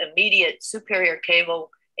with that immediate superior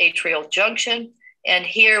cable atrial junction. And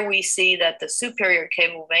here we see that the superior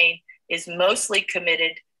cable vein is mostly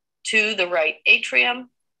committed to the right atrium,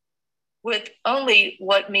 with only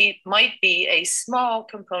what might be a small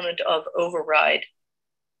component of override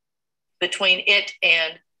between it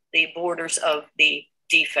and the borders of the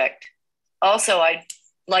defect. Also, I'd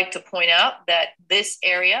like to point out that this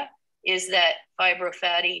area is that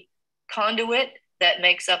fibrofatty conduit that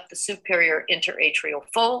makes up the superior interatrial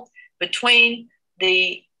fold between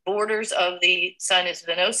the borders of the sinus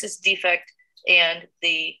venosus defect and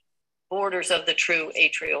the borders of the true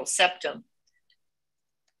atrial septum.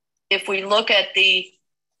 If we look at the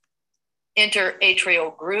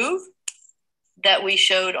interatrial groove that we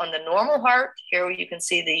showed on the normal heart, here you can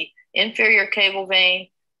see the inferior cable vein,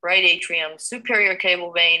 right atrium, superior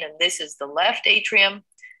cable vein, and this is the left atrium.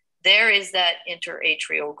 There is that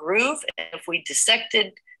interatrial groove. And if we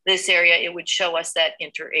dissected this area, it would show us that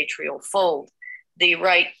interatrial fold. The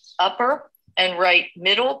right upper and right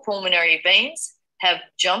middle pulmonary veins have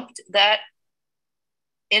jumped that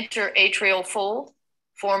interatrial fold,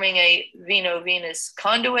 forming a veno-venous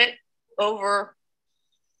conduit over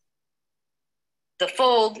the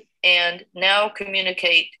fold, and now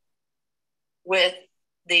communicate with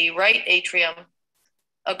the right atrium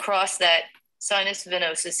across that sinus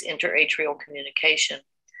venosus interatrial communication.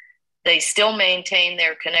 They still maintain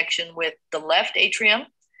their connection with the left atrium,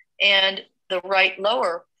 and the right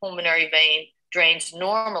lower pulmonary vein drains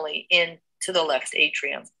normally into the left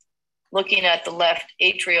atrium. Looking at the left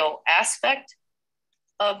atrial aspect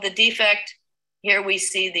of the defect, here we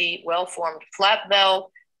see the well-formed flap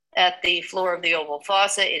valve at the floor of the oval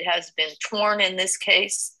fossa. It has been torn in this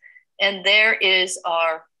case, and there is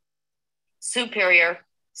our superior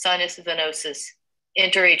sinus venosus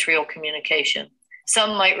interatrial communication.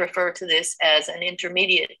 Some might refer to this as an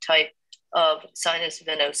intermediate type of sinus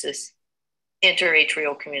venosus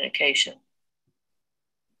interatrial communication.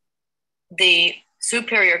 The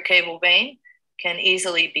superior cable vein can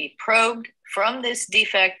easily be probed from this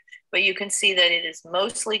defect, but you can see that it is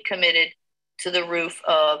mostly committed to the roof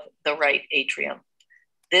of the right atrium.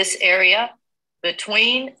 This area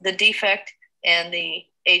between the defect and the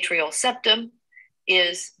atrial septum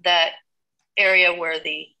is that area where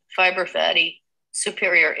the fibrofatty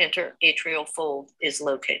superior interatrial fold is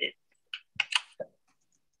located.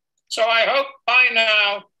 So I hope by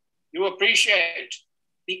now you appreciate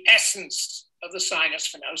the essence of the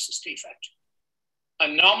sinus venosus defect.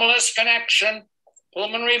 Anomalous connection of the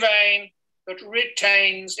pulmonary vein that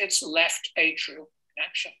retains its left atrial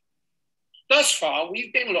connection. Thus far,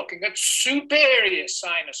 we've been looking at superior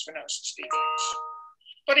sinus venosus defects,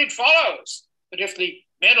 but it follows that if the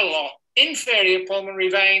middle or inferior pulmonary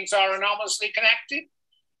veins are anomalously connected,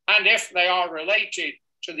 and if they are related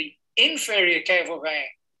to the inferior cable vein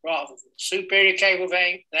rather than the superior cable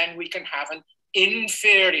vein, then we can have an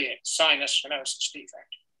inferior sinus venosus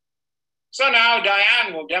defect. So now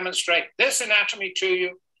Diane will demonstrate this anatomy to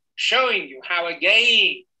you, showing you how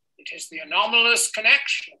again it is the anomalous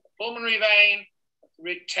connection of the pulmonary vein that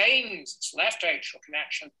retains its left atrial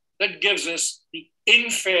connection that gives us the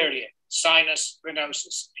inferior sinus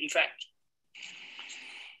venosus defect.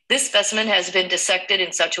 This specimen has been dissected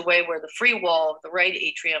in such a way where the free wall of the right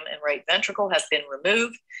atrium and right ventricle have been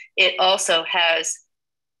removed. It also has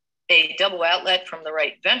a double outlet from the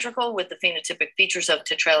right ventricle with the phenotypic features of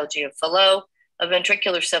tetralogy of Fallot, a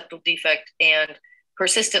ventricular septal defect, and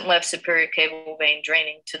persistent left superior cable vein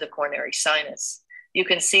draining to the coronary sinus. You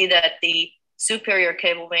can see that the superior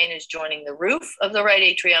cable vein is joining the roof of the right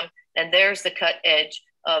atrium, and there's the cut edge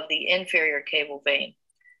of the inferior cable vein.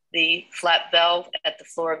 The flap valve at the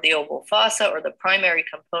floor of the oval fossa, or the primary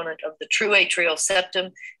component of the true atrial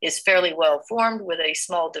septum, is fairly well formed with a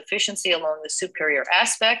small deficiency along the superior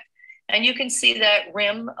aspect. And you can see that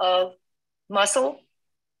rim of muscle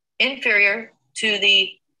inferior to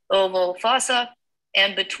the oval fossa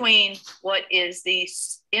and between what is the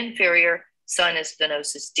inferior sinus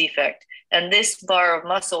venosus defect. And this bar of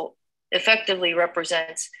muscle effectively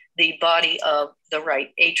represents the body of the right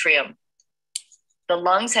atrium. The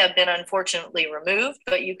lungs have been unfortunately removed,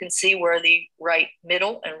 but you can see where the right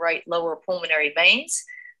middle and right lower pulmonary veins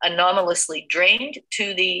anomalously drained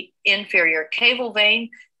to the inferior caval vein,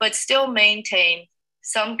 but still maintain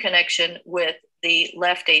some connection with the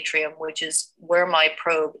left atrium, which is where my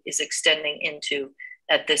probe is extending into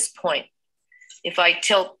at this point. If I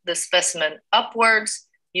tilt the specimen upwards,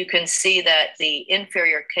 you can see that the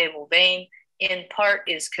inferior caval vein in part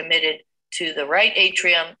is committed to the right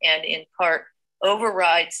atrium and in part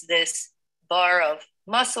overrides this bar of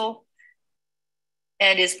muscle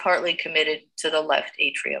and is partly committed to the left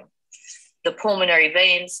atrium. The pulmonary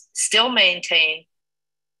veins still maintain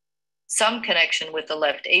some connection with the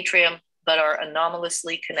left atrium, but are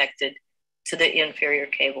anomalously connected to the inferior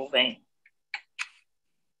caval vein.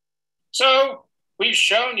 So we've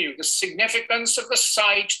shown you the significance of the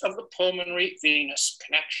site of the pulmonary venous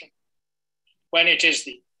connection. When it is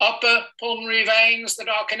the upper pulmonary veins that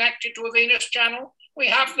are connected to a venous channel, we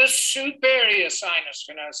have the superior sinus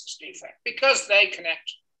venosus defect because they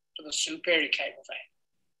connect to the superior caval vein.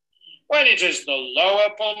 When it is the lower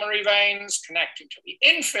pulmonary veins connecting to the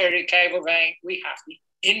inferior caval vein, we have the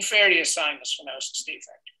inferior sinus venosus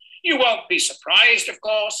defect. You won't be surprised, of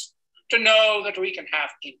course, to know that we can have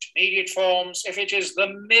intermediate forms if it is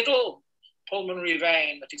the middle pulmonary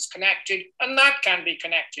vein that is connected, and that can be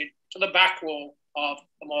connected to the back wall of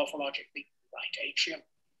the morphologically right atrium.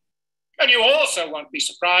 And you also won't be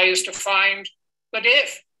surprised to find that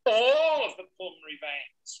if all of the pulmonary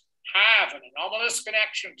veins have an anomalous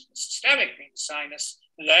connection to the systemic venous sinus,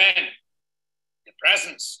 then the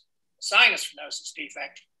presence of sinus venosus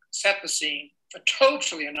defect set the scene for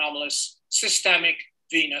totally anomalous systemic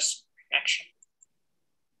venous connection.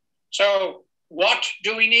 So what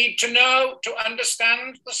do we need to know to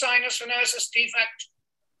understand the sinus venosus defect?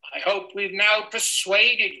 I hope we've now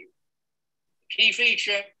persuaded you. The key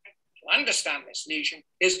feature to understand this lesion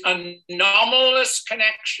is anomalous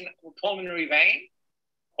connection of the pulmonary vein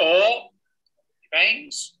or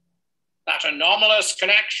veins. That anomalous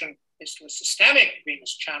connection is to a systemic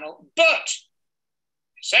venous channel, but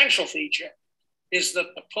the essential feature is that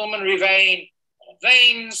the pulmonary vein or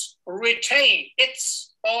veins retain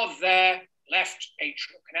its or their left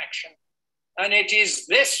atrial connection. And it is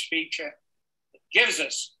this feature that gives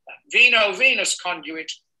us that veno-venous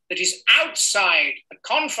conduit that is outside the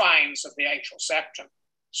confines of the atrial septum.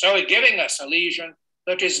 So giving us a lesion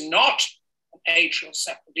that is not an atrial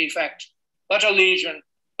septal defect, but a lesion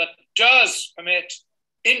that does permit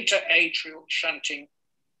interatrial shunting,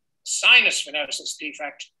 sinus venosus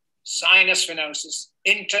defect, sinus venosus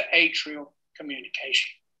interatrial communication.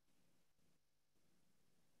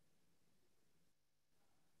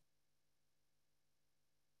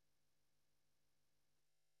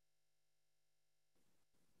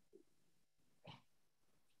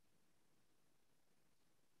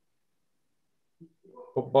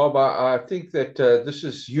 Well, Bob, I think that this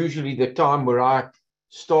is usually the time where I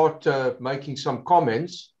start making some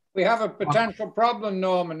comments. We have a potential problem,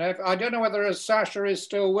 Norman. I don't know whether Sasha is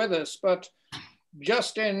still with us, but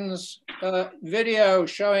Justin's video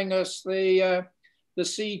showing us the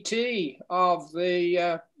CT of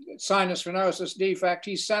the sinus venosus defect,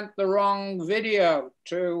 he sent the wrong video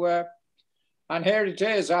to, and here it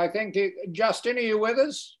is. I think, Justin, are you with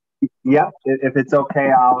us? Yeah, if it's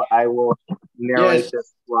okay, I will narrate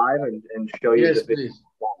this live and show you the video.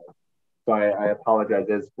 So I apologize.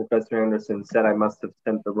 As Professor Anderson said, I must have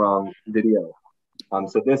sent the wrong video.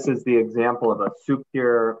 So this is the example of a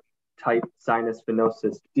superior type sinus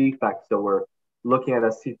venosus defect. So we're looking at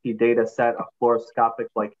a CT data set, a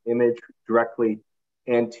fluoroscopic-like image directly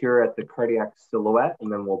anterior at the cardiac silhouette,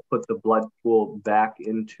 and then we'll put the blood pool back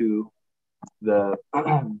into the,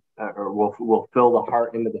 or we'll fill the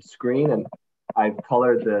heart into the screen. And I've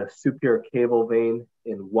colored the superior caval vein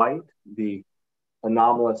in white, the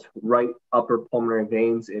anomalous right upper pulmonary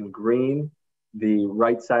veins in green, the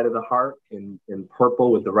right side of the heart in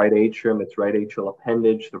purple with the right atrium, its right atrial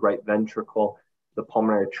appendage, the right ventricle, the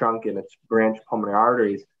pulmonary trunk and its branch pulmonary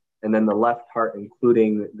arteries, and then the left heart,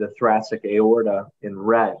 including the thoracic aorta in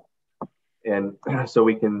red. And so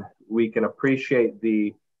we can appreciate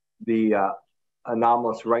the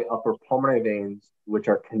anomalous right upper pulmonary veins, which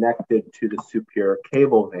are connected to the superior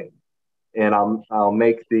caval vein. And I'll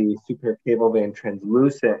make the superior caval vein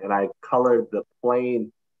translucent, and I've colored the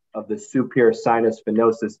plane of the superior sinus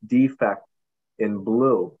venosus defect in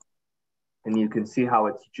blue. And you can see how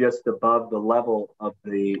it's just above the level of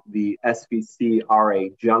the SVC-RA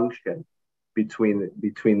junction between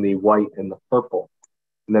the white and the purple.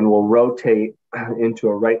 And then we'll rotate into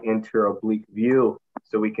a right anterior oblique view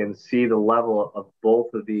so we can see the level of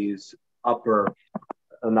both of these upper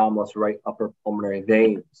anomalous right upper pulmonary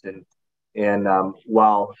veins. And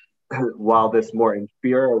while this more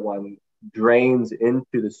inferior one drains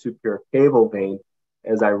into the superior cable vein.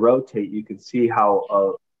 As I rotate, you can see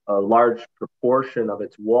how a large proportion of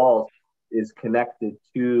its walls is connected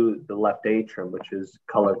to the left atrium, which is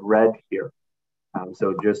colored red here.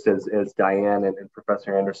 So just as Diane and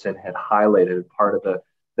Professor Anderson had highlighted, part of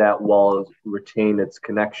that wall retain its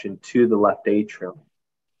connection to the left atrium.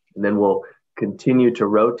 And then we'll continue to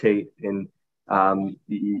rotate, and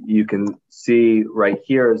you can see right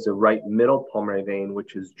here is the right middle pulmonary vein,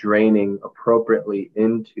 which is draining appropriately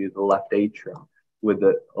into the left atrium,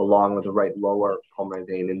 along with the right lower pulmonary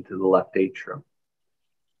vein into the left atrium.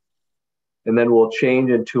 And then we'll change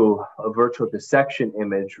into a virtual dissection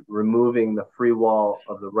image, removing the free wall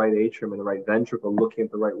of the right atrium and the right ventricle, looking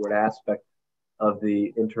at the rightward aspect of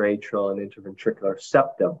the interatrial and interventricular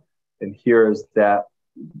septum. And here is that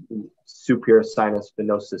superior sinus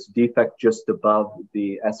venosus defect just above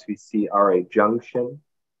the SVC-RA junction.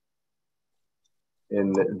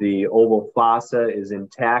 And the oval fossa is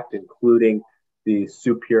intact, including the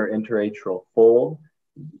superior interatrial fold.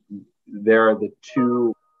 There are the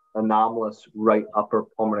two anomalous right upper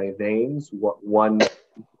pulmonary veins, one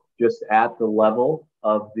just at the level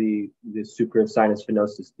of the superior sinus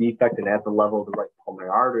venosus defect and at the level of the right pulmonary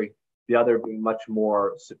artery, the other being much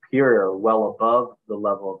more superior, well above the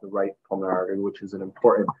level of the right pulmonary artery, which is an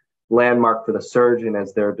important landmark for the surgeon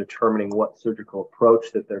as they're determining what surgical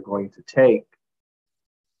approach that they're going to take.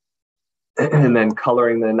 And then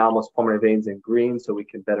coloring the anomalous pulmonary veins in green so we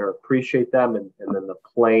can better appreciate them, and then the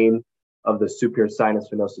plane of the superior sinus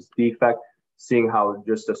venosus defect, seeing how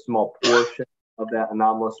just a small portion of that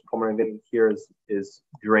anomalous pulmonary vein here is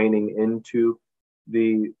draining into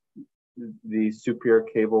the superior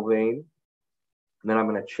cable vein. And then I'm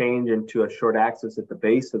going to change into a short axis at the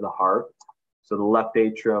base of the heart. So the left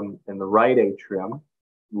atrium and the right atrium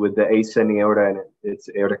with the ascending aorta and its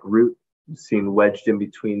aortic root seen wedged in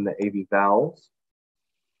between the AV valves.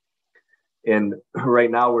 And right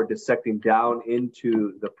now we're dissecting down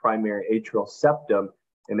into the primary atrial septum.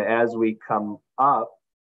 And as we come up,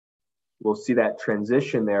 we'll see that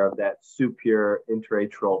transition there of that superior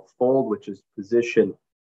interatrial fold, which is positioned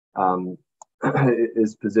rightward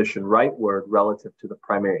relative to the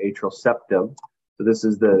primary atrial septum. So this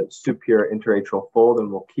is the superior interatrial fold, and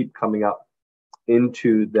we'll keep coming up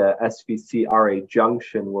into the SVC-RA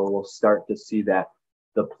junction where we'll start to see that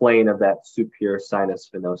the plane of that superior sinus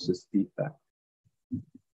venosus defect.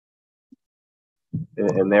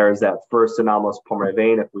 And there's that first anomalous pulmonary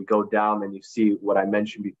vein. If we go down, then you see what I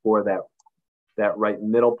mentioned before, that right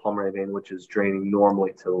middle pulmonary vein, which is draining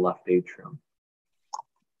normally to the left atrium.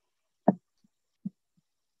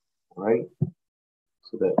 All right.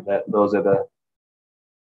 So those are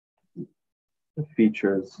the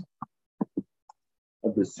features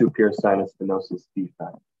of the superior sinus venosus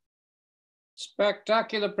defect.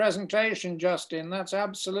 Spectacular presentation, Justin. That's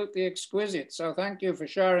absolutely exquisite. So thank you for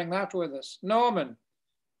sharing that with us. Norman.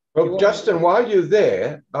 Well, Justin, while you're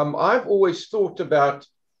there, I've always thought about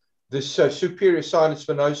this superior sinus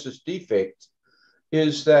venosus defect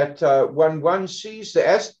is that when one sees the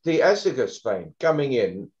azygos vein coming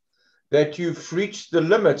in, that you've reached the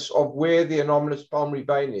limits of where the anomalous pulmonary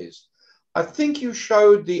vein is. I think you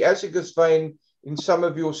showed the azygos vein in some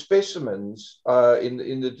of your specimens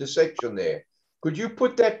in the dissection there. Could you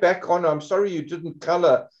put that back on? I'm sorry you didn't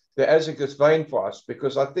color the azygos vein for us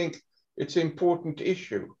because I think it's an important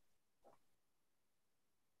issue.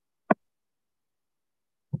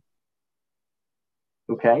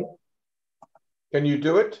 Okay. Can you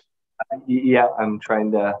do it? Yeah, I'm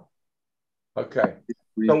trying to. Okay.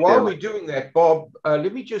 So while we're doing that, Bob,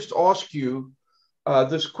 let me just ask you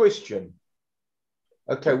this question.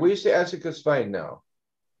 Okay, where's the azygos vein now?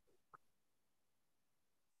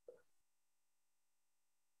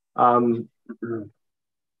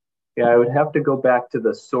 Yeah, I would have to go back to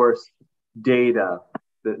the source data.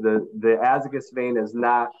 The azygos vein is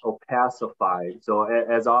not opacified. So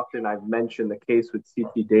as often I've mentioned the case with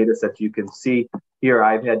CT data sets, you can see here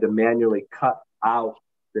I've had to manually cut out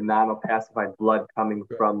the non-opacified blood coming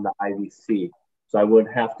from the IVC. So I would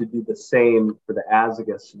have to do the same for the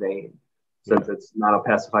azygos vein since it's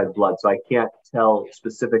non-opacified blood. So I can't tell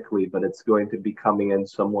specifically, but it's going to be coming in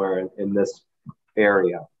somewhere in this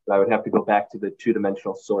area. So I would have to go back to the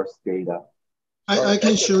two-dimensional source data. I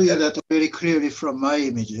can show you that very clearly from my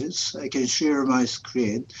images. I can share my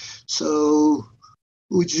screen. So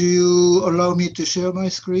would you allow me to share my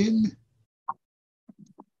screen?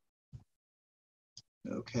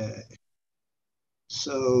 Okay.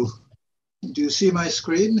 So do you see my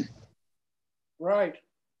screen? Right.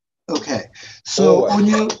 Okay. So on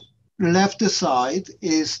your left side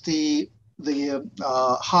is the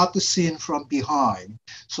heart seen from behind.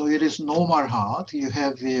 So it is normal heart. You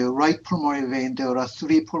have the right pulmonary vein. There are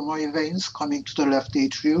 3 pulmonary veins coming to the left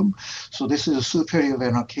atrium. So this is a superior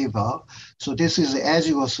vena cava. So this is the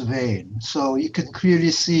azygos vein. So you can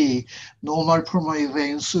clearly see normal pulmonary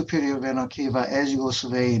vein, superior vena cava, azygos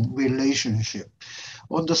vein relationship.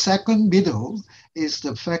 On the second middle is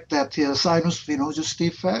the fact that the sinus venosus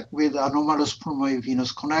defect with anomalous pulmonary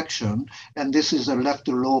venous connection, and this is the left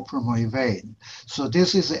lower pulmonary vein. So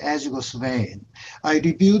this is the azygos vein. I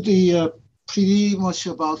reviewed the pretty much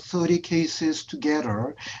about 30 cases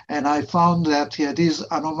together, and I found that this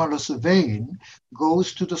anomalous vein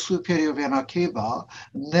goes to the superior vena cava,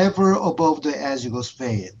 never above the azygos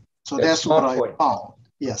vein. So that's what I found.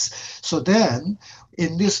 Yes. So then,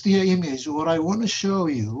 in this image, what I want to show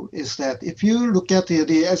you is that if you look at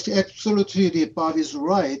absolutely the Bob is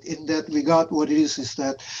right in that regard. What it is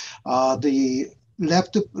that the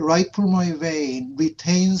right pulmonary vein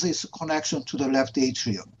retains its connection to the left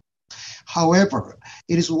atrium. However,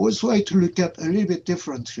 it is also to look at a little bit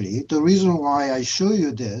differently. The reason why I show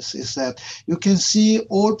you this is that you can see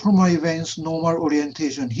all pulmonary veins normal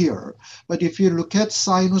orientation here. But if you look at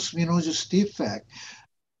sinus venosus defect,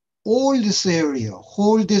 all this area,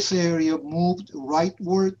 whole this area moved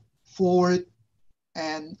rightward, forward,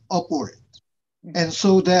 and upward. And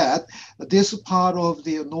so that this part of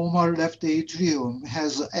the normal left atrium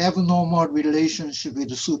has abnormal relationship with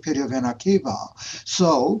the superior vena cava.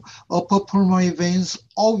 So upper pulmonary veins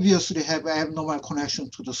obviously have abnormal connection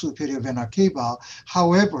to the superior vena cava.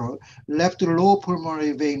 However, left lower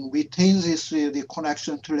pulmonary vein retains the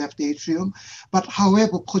connection to left atrium. But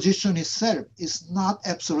however, position itself is not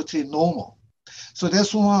absolutely normal. So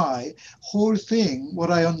that's why whole thing,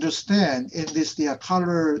 what I understand in this, the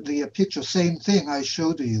color, the picture, same thing I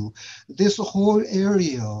showed you, this whole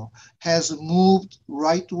area has moved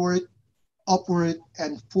rightward, upward,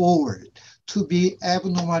 and forward to be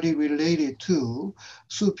abnormally related to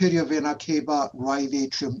superior vena cava right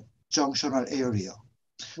atrium junctional area.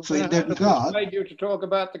 So in that regard, I you to talk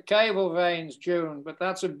about the caval veins, June, but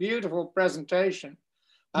that's a beautiful presentation.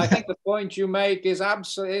 I think the point you make is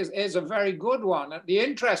a very good one. The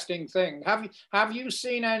interesting thing, have you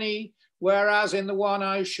seen any, whereas in the one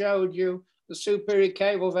I showed you, the superior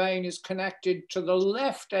caval vein is connected to the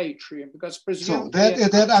left atrium, because presumably... So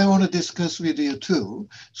that I want to discuss with you too.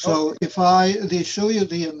 So okay. If they show you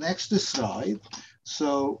the next slide.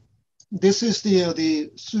 So this is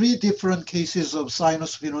the 3 different cases of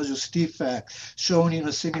sinus venosus defect shown in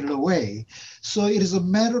a similar way. So it is a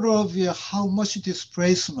matter of how much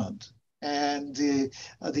displacement and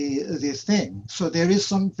the thing. So there is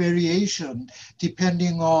some variation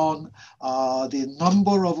depending on the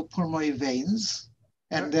number of pulmonary veins,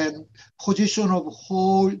 and then position of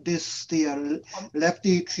whole the left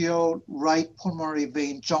atrial right pulmonary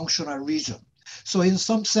vein junctional region. So in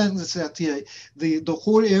some sense that the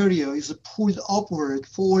whole area is pulled upward,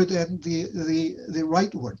 forward, and the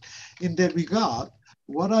rightward. In that regard,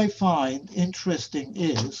 what I find interesting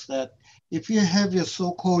is that if you have a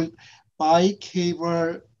so-called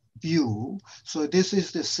bicaval view, so this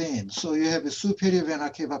is the same. So you have a superior vena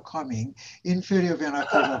cava coming, inferior vena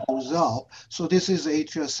cava goes up. So this is the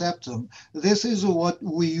atrial septum. This is what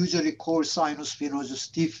we usually call sinus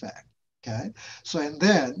venosus defect. Okay, so and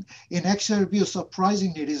then in actual view,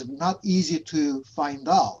 surprisingly, it is not easy to find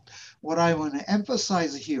out. What I want to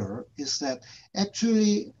emphasize here is that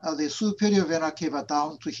actually the superior vena cava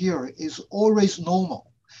down to here is always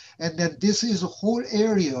normal. And then this is a whole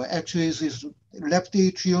area actually is left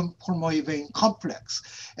atrium pulmonary vein complex.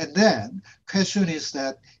 And then question is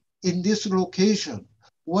that in this location,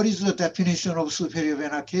 what is the definition of superior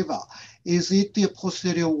vena cava? Is it the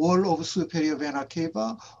posterior wall of superior vena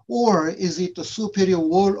cava, or is it the superior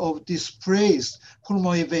wall of displaced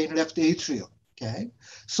pulmonary vein left atrium? Okay,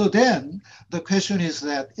 so then the question is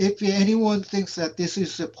that if anyone thinks that this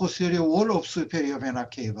is the posterior wall of superior vena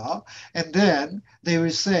cava, and then they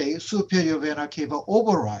will say superior vena cava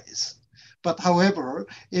overrides. But however,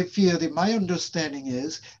 if my understanding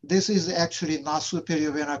is this is actually not superior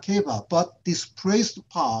vena cava, but displaced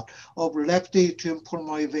part of left atrium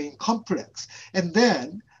pulmonary vein complex. And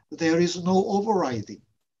then there is no overriding,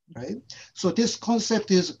 right? So this concept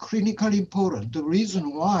is clinically important. The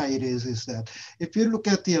reason why it is that if you look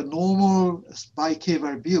at the normal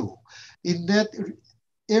bicaval view, in that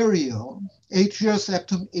area, atrial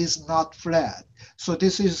septum is not flat. So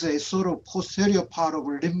this is a sort of posterior part of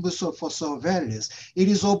limbus of fossa vallis. It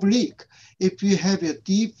is oblique. If you have a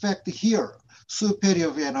defect here, superior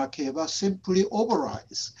vena cava simply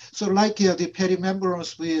overrides. So like the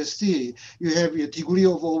perimembranous VSD, you have a degree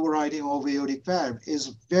of overriding of aortic valve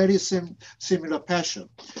is very similar passion.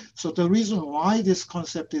 So the reason why this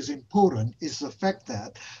concept is important is the fact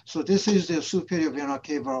that, so this is the superior vena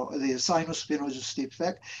cava, the sinus venosus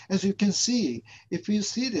defect. As you can see, if you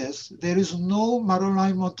see this, there is no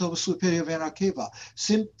malalignment of superior vena cava.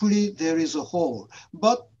 Simply there is a hole,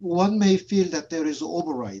 but one may feel that there is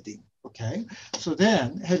overriding. Okay, so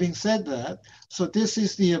then having said that, so this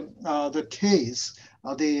is the case,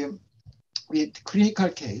 the clinical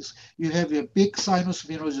case. You have a big sinus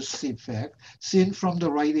venosus defect seen from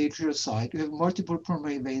the right atrial side. You have multiple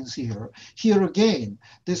pulmonary veins here. Here again,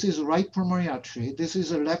 this is right pulmonary artery. This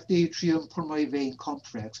is a left atrium pulmonary vein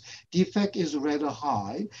complex. Defect is rather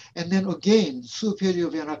high. And then again, superior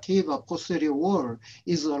vena cava posterior wall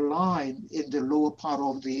is aligned in the lower part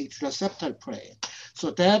of the atrial septal plane.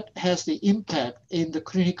 So that has the impact in the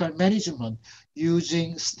clinical management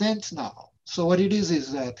using stent now. So what it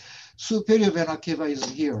is that superior vena cava is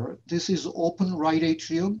here. This is open right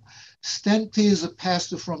atrium. Stent is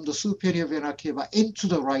passed from the superior vena cava into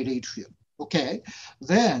the right atrium. Okay,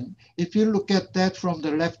 then if you look at that from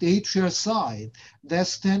the left atrial side, that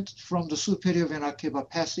stent from the superior vena cava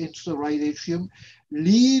passed into the right atrium,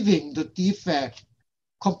 leaving the defect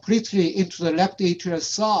completely into the left atrial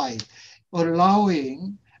side,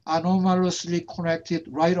 allowing anomalously connected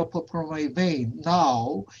right upper pulmonary vein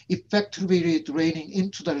now effectively draining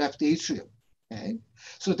into the left atrium. Okay,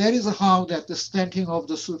 so that is how that the stenting of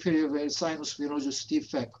the superior sinus venosus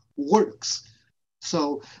defect works.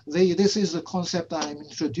 So this is the concept I'm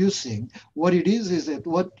introducing. What it is that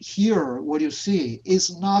what you see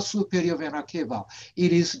is not superior vena cava.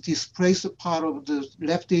 It is displaced part of the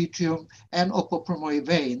left atrium and upper pulmonary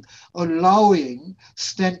vein, allowing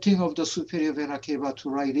stenting of the superior vena cava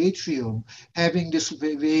to right atrium, having this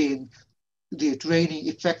vein draining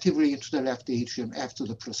effectively into the left atrium after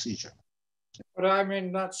the procedure. But I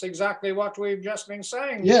mean, that's exactly what we've just been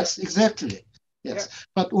saying. Yes, exactly. Yes, yeah.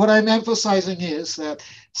 But what I'm emphasizing is that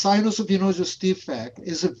sinus venosus defect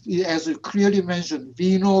is, as you clearly mentioned,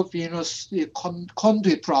 venous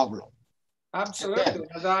conduit problem. Absolutely.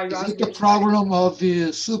 Is it the problem of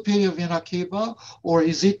the superior vena cava, or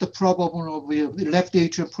is it the problem of the left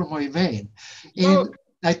atrium pulmonary vein? And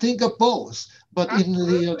I think of both, but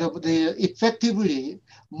absolutely. In the effectively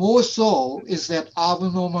more so is that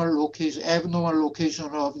abnormal location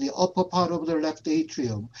of the upper part of the left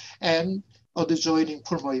atrium and of the joining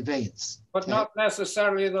pulmonary veins. But okay. Not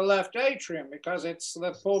necessarily the left atrium, because it's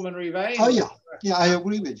the pulmonary vein. Oh yeah, yeah, I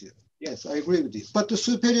agree with you. Yes, I agree with you. But the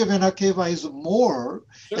superior vena cava is more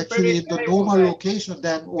actually in the normal location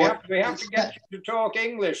than what we have to get you to talk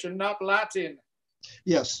English and not Latin.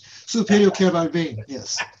 Yes, superior caval vein,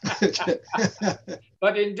 yes.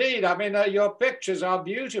 But indeed, I mean, your pictures are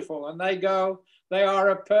beautiful, and they are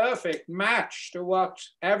a perfect match to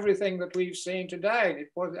everything that we've seen today.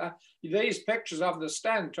 These pictures of the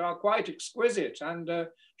stent are quite exquisite and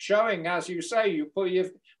showing, as you say,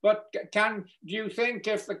 but do you think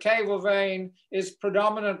if the caval vein is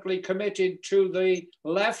predominantly committed to the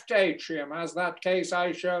left atrium, as that case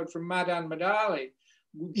I showed from Madan Madali?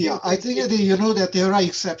 Yeah, I think that there are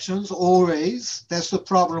exceptions always. That's the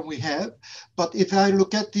problem we have. But if I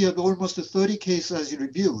look at the almost 30 cases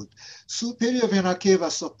reviewed, superior vena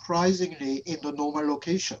cava surprisingly in the normal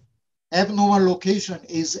location. Abnormal location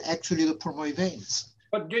is actually the pulmonary veins.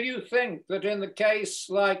 But do you think that in the case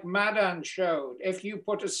like Madan showed, if you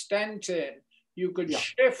put a stent in, you could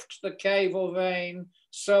shift the caval vein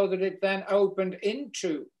so that it then opened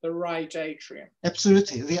into the right atrium?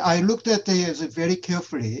 Absolutely. I looked at this very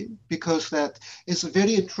carefully because that is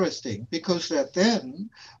very interesting, because that then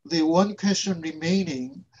the one question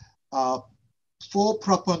remaining for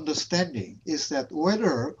proper understanding is that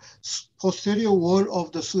whether posterior wall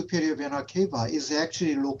of the superior vena cava is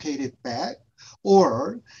actually located back,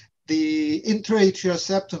 or the interatrial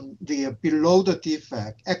septum, below the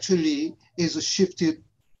defect, actually is shifted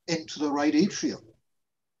into the right atrium.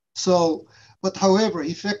 So, but however,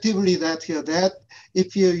 effectively that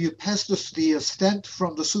if you pass the stent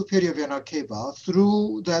from the superior vena cava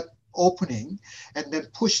through that opening and then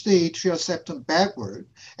push the atrial septum backward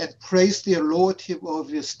and place the lower tip of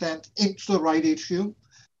your stent into the right atrium,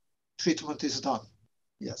 treatment is done.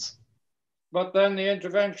 Yes. But then the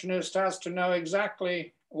interventionist has to know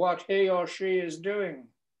exactly what he or she is doing.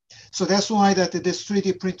 So that's why that this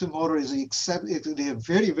 3D printed model is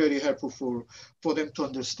very, very helpful for them to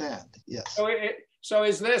understand. Yes. So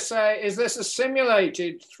is this a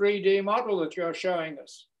simulated 3D model that you're showing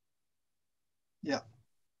us? Yeah.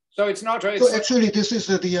 So it's not. So actually, this is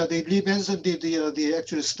Lee Benson did the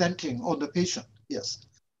actual stenting on the patient. Yes.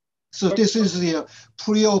 So this is the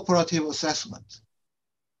pre-operative assessment.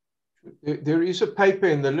 There is a paper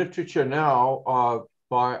in the literature now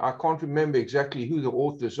by, I can't remember exactly who the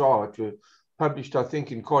authors are. It was published, I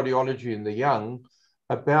think, in Cardiology in the Young,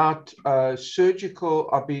 about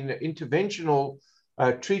interventional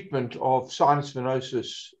treatment of sinus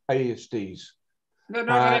venosus ASDs. No,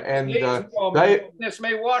 This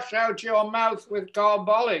may wash out your mouth with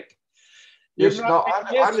carbolic. Yes, no,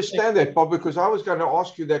 I understand that, Bob, because I was going to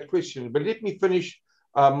ask you that question, but let me finish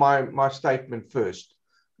my statement first.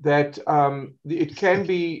 That it can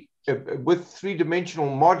be, with three-dimensional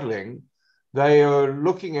modeling, they are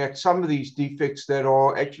looking at some of these defects that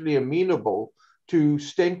are actually amenable to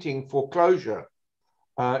stenting for closure,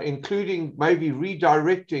 including maybe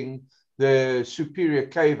redirecting the superior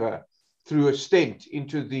cava through a stent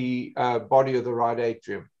into the body of the right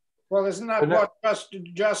atrium. Well, isn't that what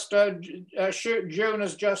June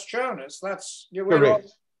has just shown us? That's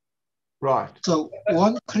correct. Right. So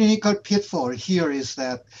one clinical pitfall here is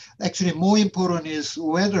that actually more important is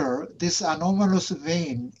whether this anomalous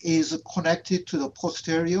vein is connected to the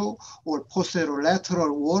posterior or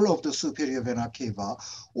posterolateral wall of the superior vena cava,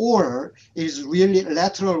 or is really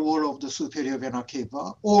lateral wall of the superior vena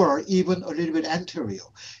cava, or even a little bit anterior.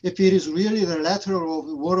 If it is really the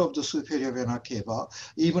lateral wall of the superior vena cava,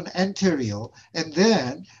 even anterior, and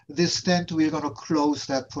then this stent we're going to close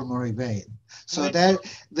that pulmonary vein. So that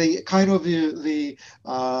the kind of the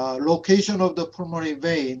location of the pulmonary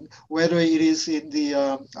vein, whether it is in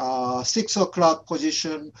the 6 o'clock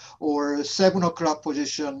position or 7 o'clock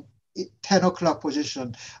position, 10 o'clock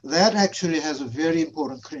position, that actually has a very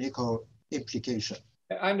important clinical implication.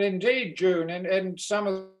 And indeed, June, in some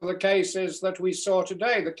of the cases that we saw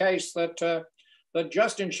today, the case that that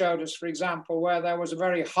Justin showed us, for example, where there was a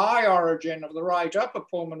very high origin of the right upper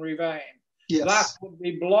pulmonary vein, yes, that would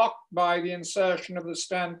be blocked by the insertion of the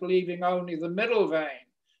stent, leaving only the middle vein,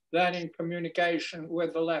 then in communication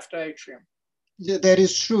with the left atrium. Yeah, that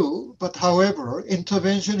is true. But however,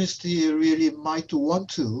 interventionists really might want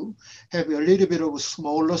to have a little bit of a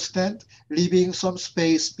smaller stent, leaving some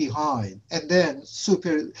space behind. And then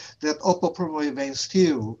that upper pulmonary vein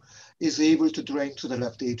still is able to drain to the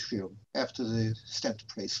left atrium after the stent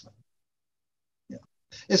placement.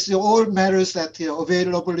 It's all matters that the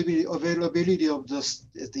availability of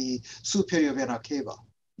the superior vena cava,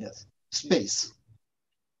 yes, space.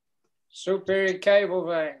 Superior cable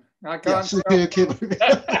vein. I can't. Yeah, superior cable vein.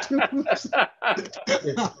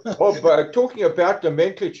 Bob, talking about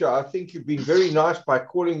nomenclature, I think you've been very nice by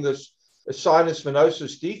calling this a sinus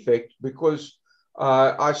venosus defect, because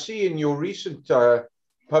I see in your recent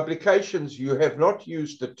publications you have not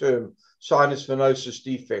used the term sinus venosus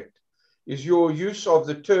defect. Is your use of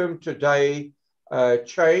the term today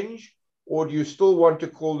change, or do you still want to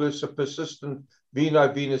call this a persistent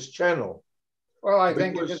veno-venous channel? Well, I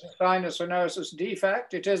think it is a sinus venosus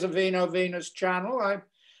defect. It is a veno-venous channel.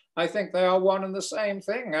 I think they are one and the same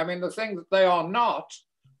thing. I mean, the thing that they are not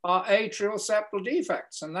are atrial septal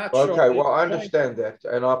defects, and that's okay. Well, I understand that,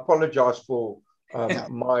 and I apologize for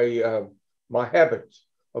my habit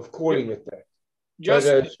of calling it that.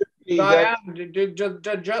 Diane,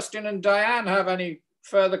 did Justin and Diane have any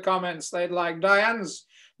further comments they'd like? Diane's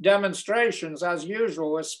demonstrations, as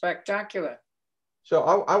usual, were spectacular. So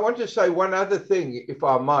I want to say one other thing, if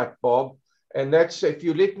I might, Bob, and that's if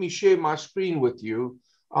you let me share my screen with you,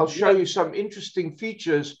 I'll show you some interesting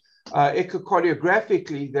features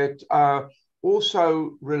echocardiographically that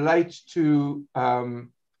also relate to let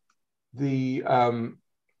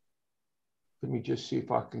me just see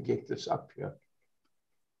if I can get this up here.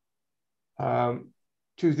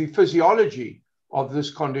 To the physiology of this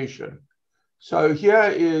condition. So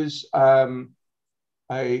here is an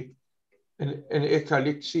echo.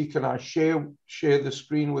 Let's see, can I share the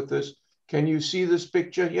screen with this? Can you see this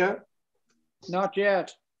picture here? Not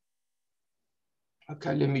yet.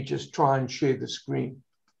 Okay, let me just try and share the screen.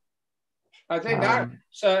 I think I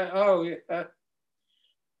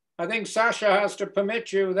think Sasha has to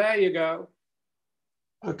permit you. There you go.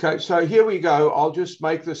 Okay, so here we go. I'll just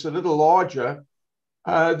make this a little larger.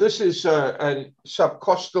 This is a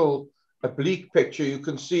subcostal oblique picture. You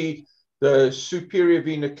can see the superior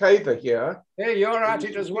vena cava here. Hey, you're at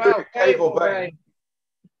it as well. Caval vein.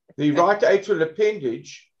 The right atrial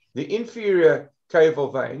appendage, the inferior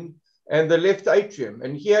caval vein, and the left atrium.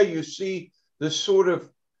 And here you see this sort of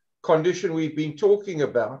condition we've been talking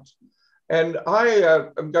about. And I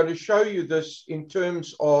am going to show you this in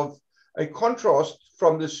terms of a contrast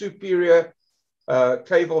from the superior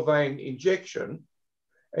caval vein injection.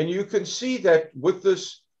 And you can see that with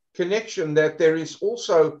this connection that there is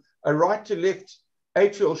also a right to left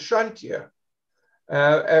atrial shunt here,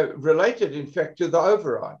 related, in fact, to the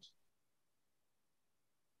override.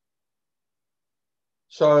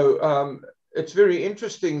 So it's very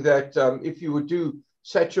interesting that if you would do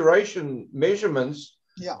saturation measurements,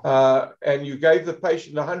 and you gave the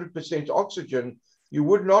patient 100% oxygen, you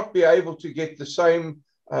would not be able to get the same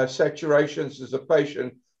saturations as a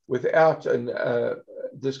patient without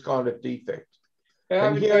this kind of defect.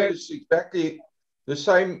 And here is exactly the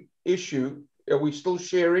same issue. Are we still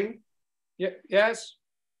sharing? Yeah, yes.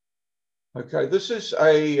 Okay, this is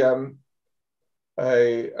a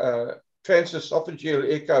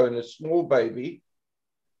transesophageal echo in a small baby.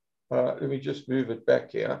 Let me just move it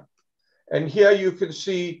back here. And here you can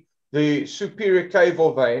see the superior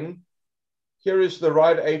caval vein. Here is the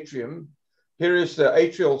right atrium. Here is the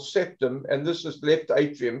atrial septum, and this is left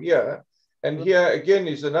atrium here. And here again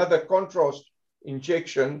is another contrast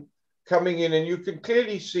injection coming in, and you can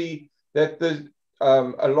clearly see that there's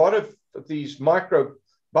a lot of these micro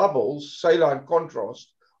bubbles, saline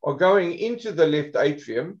contrast, are going into the left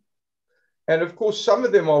atrium. And of course, some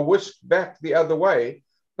of them are whisked back the other way,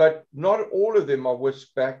 but not all of them are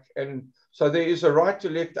whisked back. And so there is a right to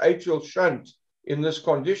left atrial shunt in this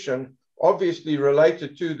condition, obviously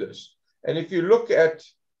related to this. And if you look at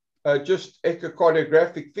just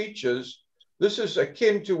echocardiographic features, this is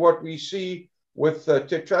akin to what we see with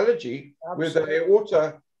tetralogy, where the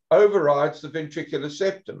aorta overrides the ventricular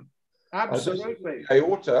septum. Absolutely.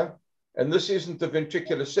 Aorta, and this isn't the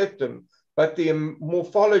ventricular septum, but the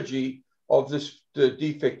morphology of this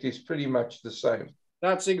defect is pretty much the same.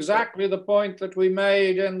 That's exactly the point that we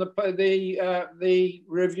made in the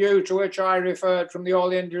review to which I referred from the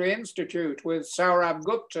All India Institute with Saurabh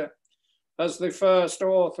Gupta as the first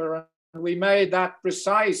author. And we made that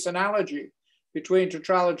precise analogy between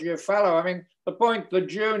tetralogy of Fellow. I mean, the point that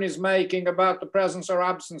June is making about the presence or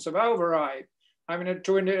absence of override, I mean,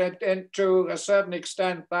 to a certain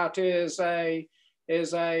extent, that is a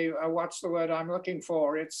what's the word I'm looking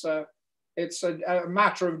for? It's a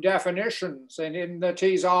matter of definitions, and in that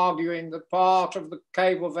he's arguing that part of the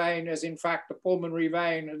caval vein is in fact the pulmonary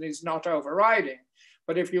vein and is not overriding.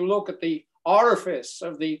 But if you look at the orifice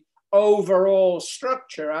of the overall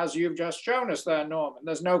structure, as you've just shown us there, Norman,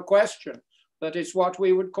 there's no question that it's what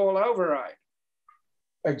we would call override.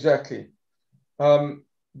 Exactly.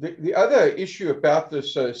 The other issue about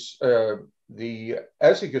this is the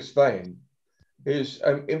azygous vein is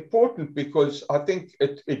important because I think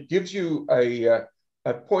it gives you a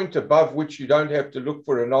point above which you don't have to look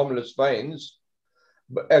for anomalous veins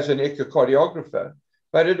as an echocardiographer,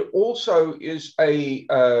 but it also is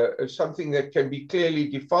something that can be clearly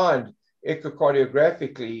defined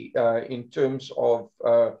echocardiographically in terms of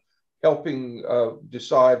helping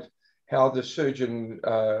decide how the surgeon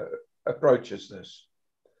approaches this.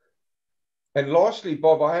 And lastly,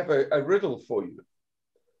 Bob, I have a riddle for you.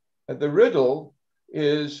 The riddle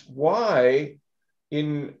is why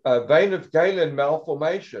in a vein of Galen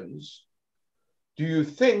malformations do you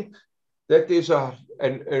think that there's a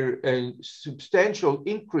substantial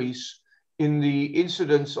increase in the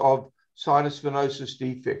incidence of sinus venosus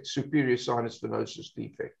defects, superior sinus venosus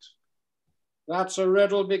defects? That's a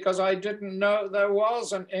riddle because I didn't know there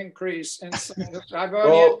was an increase in sinus. I've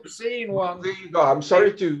only ever seen one. There you go. I'm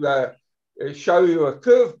sorry to show you a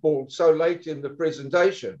curveball so late in the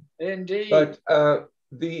presentation. Indeed. But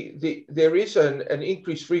there is an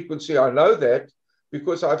increased frequency. I know that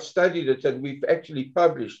because I've studied it and we've actually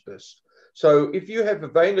published this. So if you have a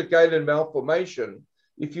vein of Galen malformation,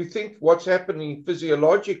 if you think what's happening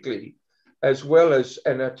physiologically as well as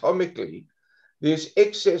anatomically, there's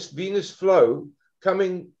excess venous flow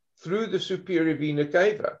coming through the superior vena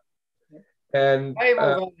cava. And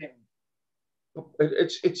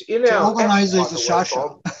it's in our organizes the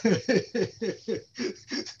Shasha.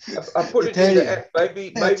 I put it in the app.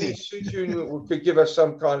 Maybe Sujun could give us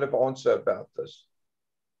some kind of answer about this.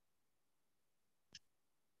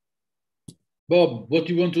 Bob, what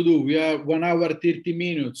do you want to do? We are 1 hour, 30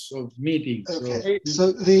 minutes of meeting. Okay.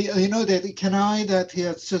 So that can I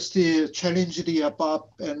here just challenge the Bob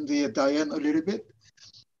and the Diane a little bit?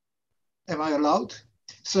 Am I allowed?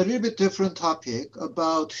 It's a little bit different topic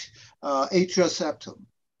about atrial septum.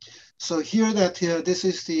 So here this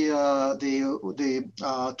is the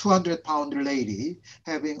 200-pound lady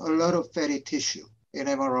having a lot of fatty tissue in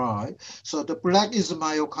MRI. So the black is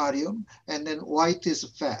myocardium and then white is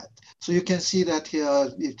fat. So you can see that here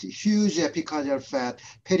it's huge epicardial fat,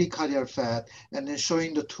 pericardial fat, and then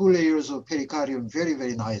showing the 2 layers of pericardium very,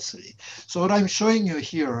 very nicely. So what I'm showing you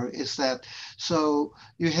here is that, so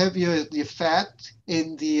you have the fat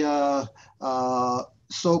in the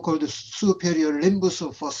so-called superior limbus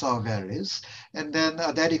of fossa ovalis, and then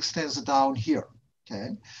that extends down here.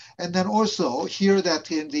 Okay, and then also here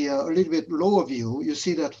that in the a little bit lower view, you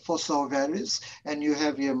see that fossa ovalis, and you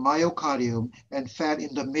have your myocardium and fat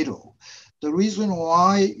in the middle. The reason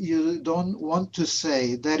why you don't want to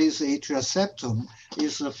say that is atrial septum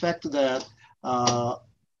is the fact that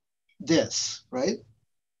this, right?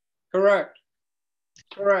 Correct.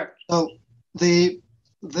 Correct. So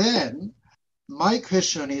then my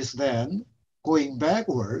question is then going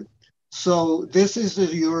backward. So this is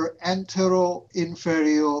your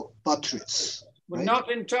antero-inferior buttress. But right?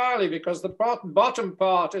 not entirely, because the bottom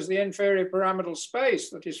part is the inferior pyramidal space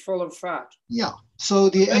that is full of fat. Yeah. So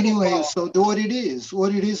what it is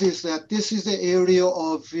that this is the area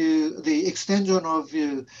of the extension of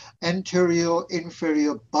anterior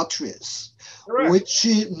inferior buttress, Correct. which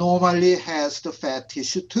normally has the fat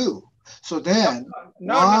tissue too. So then,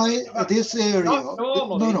 this area?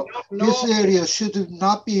 This area should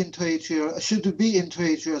not be into should be into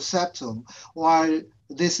atrial septum, while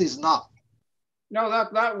this is not. No,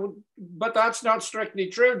 that would, but that's not strictly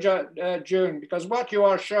true, June, because what you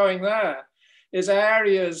are showing there is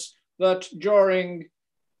areas that during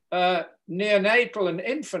neonatal and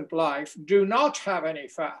infant life do not have any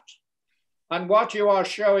fat. And what you are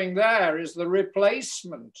showing there is the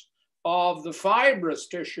replacement of the fibrous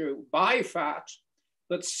tissue by fat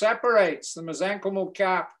that separates the mesenchymal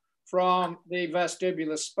cap from the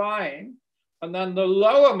vestibular spine. And then the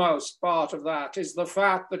lowermost part of that is the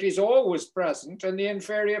fat that is always present in the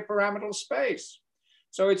inferior pyramidal space.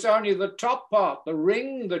 So it's only the top part, the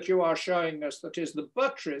ring that you are showing us, that is the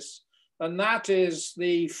buttress, and that is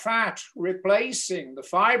the fat replacing the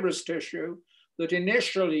fibrous tissue that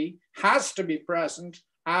initially has to be present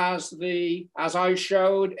as I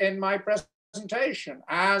showed in my presentation,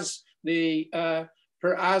 as the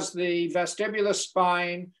vestibular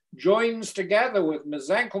spine joins together with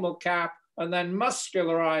mesenchymal cap and then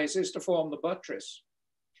muscularizes to form the buttress.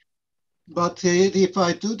 But if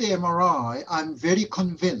I do the MRI, I'm very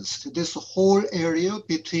convinced this whole area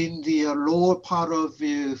between the lower part of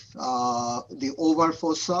the oval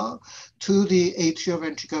fossa to the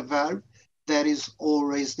atrioventricular valve, there is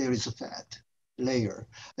a fat layer.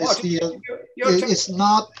 It's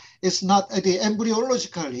not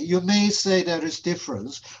embryologically, you may say there is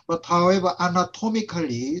difference, but however,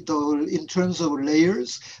 anatomically, though, in terms of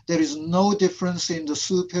layers, there is no difference in the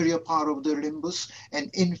superior part of the limbus and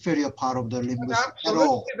inferior part of the limbus at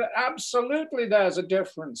all. Absolutely, there's a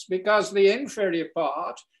difference, because the inferior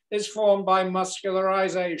part is formed by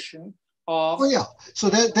muscularization of... Oh yeah, so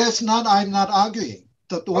that's not, I'm not arguing.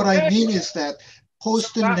 What I mean is that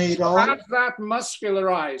postnatal. So as that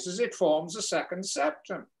muscularizes, it forms a second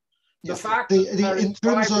septum. In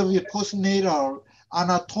terms of the postnatal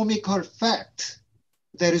anatomical fact,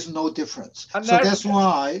 there is no difference. And so that's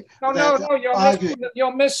why.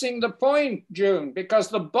 You're missing the point, June, because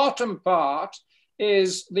the bottom part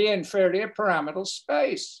is the inferior pyramidal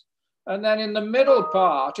space. And then in the middle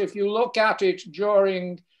part, if you look at it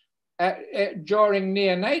during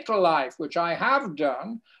neonatal life, which I have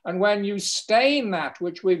done, and when you stain that,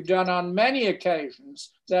 which we've done on many occasions,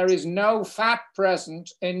 there is no fat present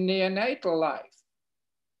in neonatal life.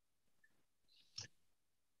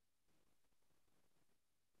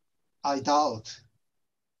 I doubt.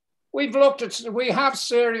 We have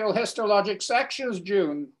serial histologic sections,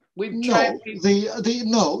 June. That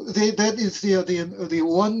is the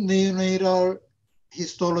one neonatal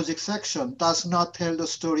histologic section does not tell the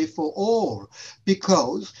story for all,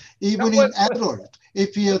 because even in adult,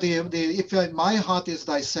 if my heart is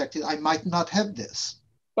dissected, I might not have this.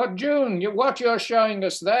 But June, what you're showing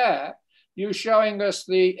us there, you're showing us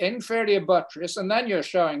the inferior buttress, and then you're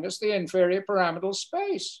showing us the inferior pyramidal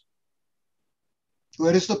space.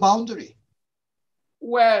 Where is the boundary?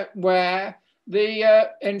 Where the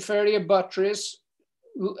inferior buttress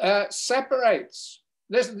separates.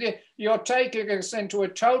 You're taking us into a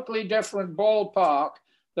totally different ballpark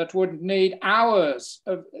that would need hours.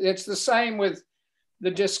 It's the same with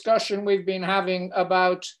the discussion we've been having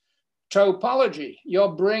about topology.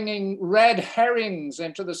 You're bringing red herrings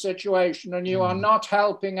into the situation, and you are not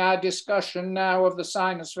helping our discussion now of the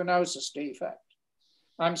sinus venosus defect.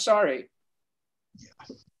 I'm sorry.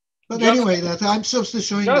 Yeah. But anyway, I'm just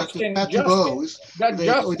showing Justin, that the goes.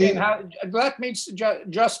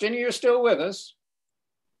 Justin, are you still with us?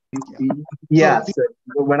 Yes,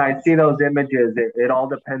 when I see those images, it all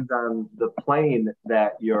depends on the plane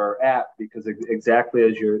that you're at, because exactly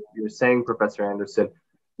as you're saying, Professor Anderson,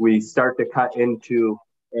 we start to cut into,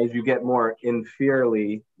 as you get more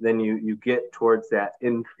inferiorly, then you get towards that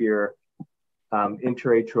inferior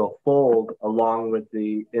interatrial fold along with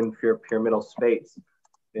the inferior pyramidal space.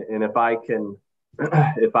 And if I can,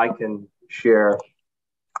 if I can share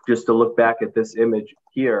just to look back at this image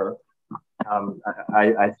here,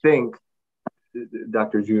 I think,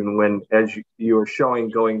 Dr. June, when as you were showing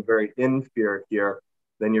going very inferior here,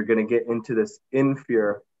 then you're going to get into this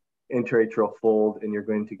inferior interatrial fold, and you're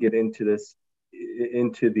going to get into this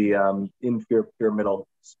into the inferior pyramidal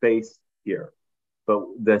space here. But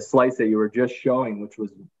the slice that you were just showing,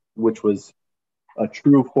 which was a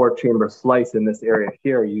true 4-chamber slice in this area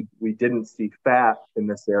here, we didn't see fat in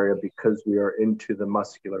this area because we are into the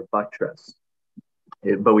muscular buttress.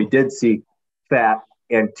 But we did see fat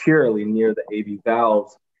anteriorly near the AV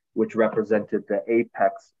valves, which represented the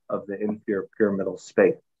apex of the inferior pyramidal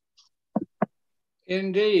space.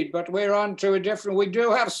 Indeed, but we're on to a different, we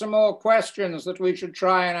do have some more questions that we should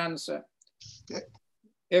try and answer,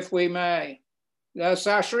 if we may.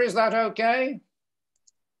 Sasha, is that okay?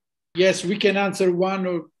 Yes, we can answer 1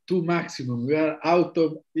 or 2 maximum. We are out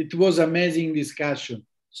of, it was amazing discussion.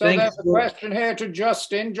 So there's a question here to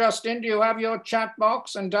Justin. Justin, do you have your chat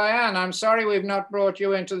box? And Diane, I'm sorry we've not brought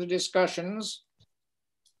you into the discussions.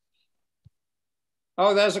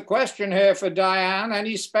 Oh, there's a question here for Diane.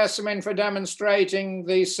 Any specimen for demonstrating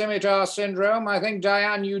the scimitar syndrome? I think,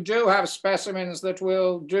 Diane, you do have specimens that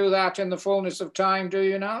will do that in the fullness of time, do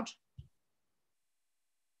you not?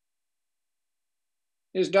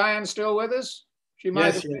 Is Diane still with us? She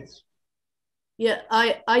might have... Yes. Yeah,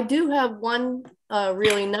 I do have one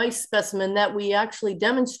really nice specimen that we actually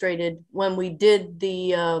demonstrated when we did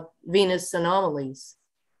the venous anomalies.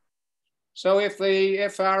 So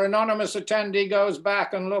if our anonymous attendee goes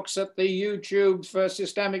back and looks at the YouTube for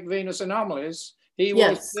systemic venous anomalies, he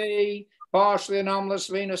will see partially anomalous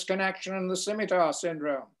venous connection and the scimitar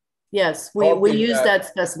syndrome. Yes, we use that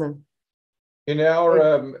specimen. In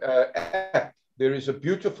our app, there is a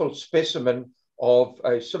beautiful specimen of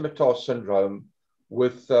a scimitar syndrome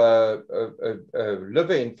with a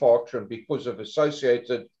liver infarction because of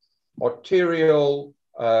associated arterial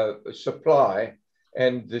supply,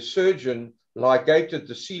 and the surgeon ligated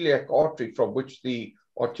the celiac artery from which the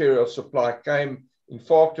arterial supply came,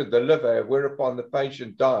 infarcted the liver, whereupon the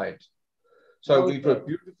patient died. So we've got a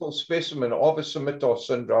beautiful specimen of a scimitar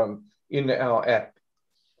syndrome in our app,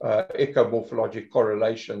 ecomorphologic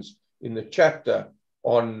correlations, in the chapter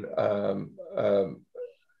on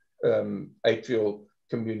atrial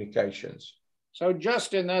communications. So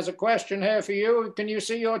Justin, there's a question here for you. Can you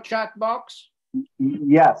see your chat box?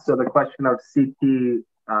 Yes, so the question of CT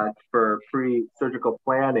for pre-surgical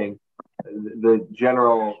planning, the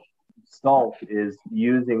general result is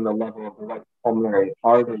using the level of the right pulmonary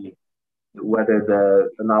artery, whether the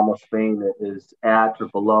anomalous vein is at or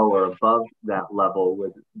below or above that level.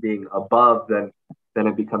 With being above, then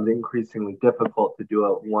it becomes increasingly difficult to do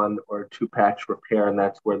a 1 or 2 patch repair, and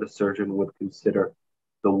that's where the surgeon would consider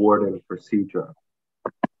the Warden procedure.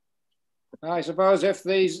 I suppose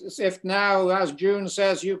if now, as June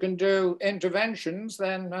says, you can do interventions,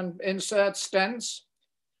 then and insert stents,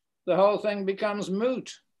 the whole thing becomes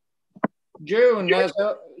moot. June,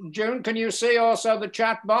 June, can you see also the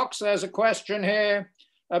chat box? There's a question here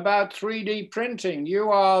about 3D printing. You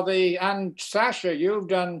are and Sasha, you've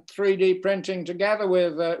done 3D printing together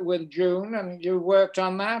with June, and you worked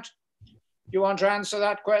on that. Do you want to answer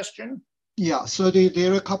that question? Yeah, so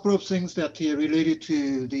there are a couple of things that are related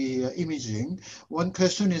to the imaging. One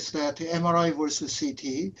question is that MRI versus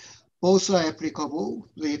CT, both are applicable.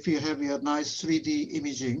 If you have a nice 3D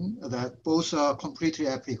imaging, that both are completely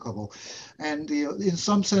applicable. And in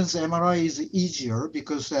some sense, MRI is easier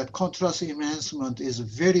because that contrast enhancement is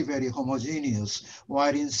very, very homogeneous,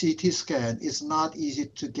 while in CT scan, it's not easy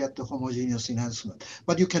to get the homogeneous enhancement,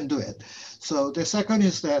 but you can do it. So the second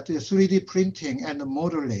is that the 3D printing and the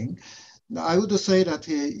modeling, I would say that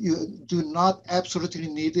you do not absolutely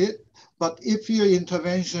need it, but if your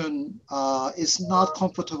intervention is not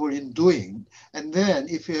comfortable in doing, and then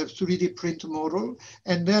if you have 3D print model,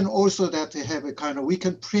 and then also that they have a kind of, we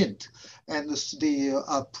can print and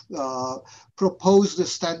the proposed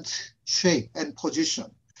stent shape and position.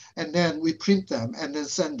 And then we print them and then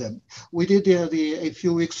send them. We did a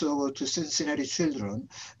few weeks ago to Cincinnati Children,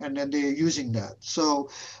 and then they're using that. So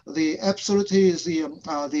the absolutely is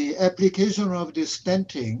the application of the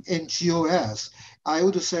stenting in GOS. I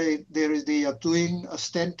would say they are doing a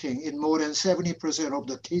stenting in more than 70% of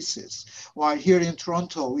the cases, while here in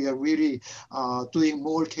Toronto, we are really doing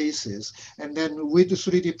more cases. And then with the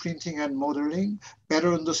 3D printing and modeling,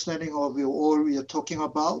 better understanding of all we are talking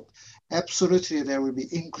about, absolutely, there will be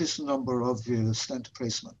increased number of stent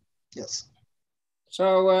placement. Yes.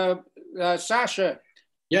 So, Sasha,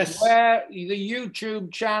 Yes. Where the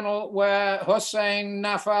YouTube channel where Hussein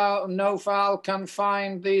Nofal can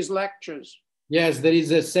find these lectures? Yes, there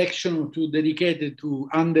is a section dedicated to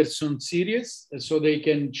Anderson series, so they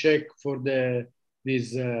can check for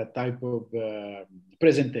this type of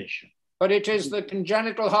presentation. But it is the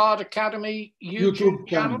Congenital Heart Academy YouTube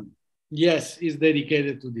channel? Yes, it's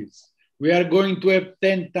dedicated to this. We are going to have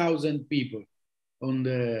 10,000 people on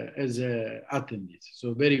as attendees,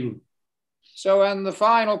 so very good. So, and the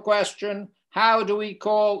final question, how do we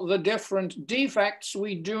call the different defects?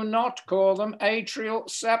 We do not call them atrial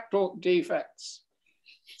septal defects.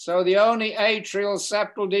 So the only atrial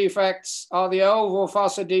septal defects are the oval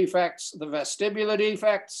fossa defects, the vestibular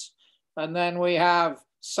defects, and then we have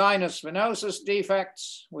sinus venosus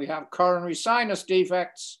defects, we have coronary sinus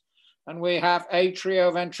defects, and we have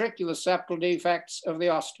atrioventricular septal defects of the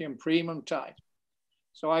ostium primum type.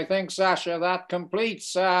 So I think, Sasha, that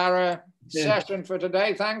completes our session for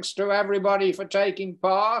today. Thanks to everybody for taking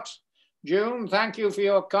part. June, thank you for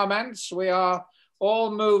your comments. We are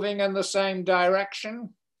all moving in the same direction.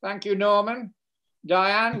 Thank you, Norman.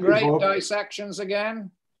 Diane, great dissections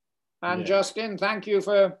again. And Justin, thank you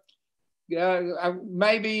for,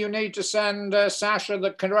 maybe you need to send Sasha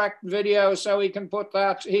the correct video so he can put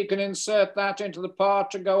that, he can insert that into the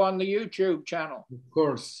part to go on the YouTube channel. Of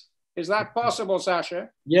course. Is that possible, Sasha?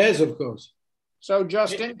 Yes, of course. So,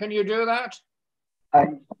 Justin, can you do that?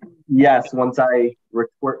 Yes, once I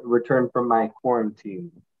return from my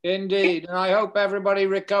quarantine. Indeed, and I hope everybody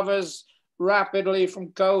recovers rapidly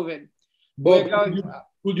from COVID. Bob,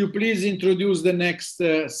 could you please introduce the next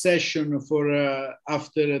session for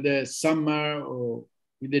after the summer, or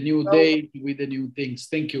with the new date, with the new things?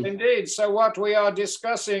 Thank you. Indeed. So what we are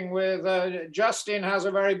discussing with Justin has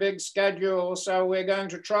a very big schedule. So we're going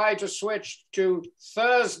to try to switch to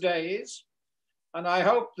Thursdays. And I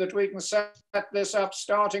hope that we can set this up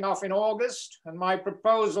starting off in August. And my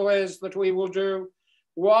proposal is that we will do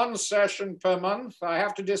one session per month. I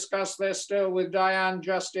have to discuss this still with Diane,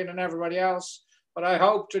 Justin, and everybody else. But I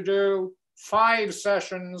hope to do 5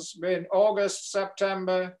 sessions in August,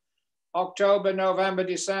 September, October, November,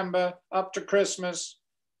 December, up to Christmas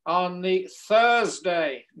on the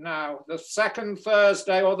Thursday. Now, the second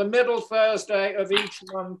Thursday or the middle Thursday of each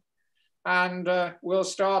month. And we'll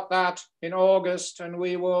start that in August, and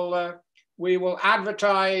we will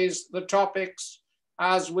advertise the topics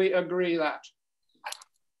as we agree that.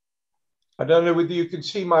 I don't know whether you can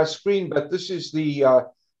see my screen, but this is the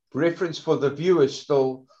reference for the viewers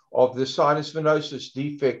still of the sinus venosus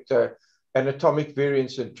defect anatomic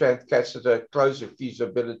variance and transcatheter closure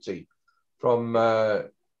feasibility from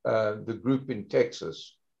the group in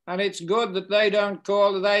Texas. And it's good that they don't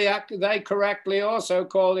call, they correctly also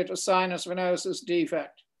call it a sinus venosus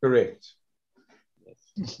defect. Correct.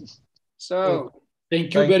 So.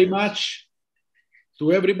 Thank you very much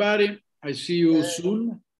to everybody. I see you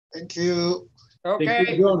soon. Thank you. Okay.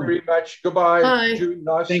 Thank you very much. Goodbye. Bye. June,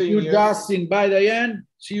 nice Thank seeing you, Justin. Bye, Diane.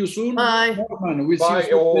 See you soon. Bye. Norman, we'll Bye, see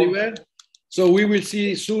you soon. all. Very well. So we will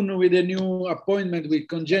see soon with a new appointment with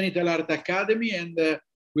Congenital Heart Academy, and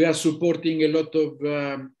we are supporting a lot of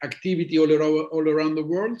activity all around the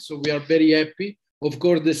world. So we are very happy. Of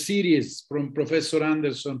course, the series from Professor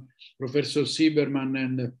Anderson, Professor Sieberman,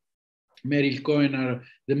 and Meryl Cohen are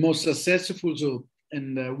the most successful. So,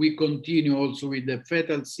 and we continue also with the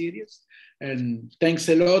fetal series. And thanks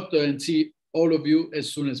a lot, and see all of you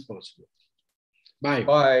as soon as possible. Bye.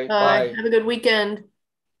 Bye. Bye. Have a good weekend.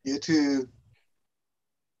 You too.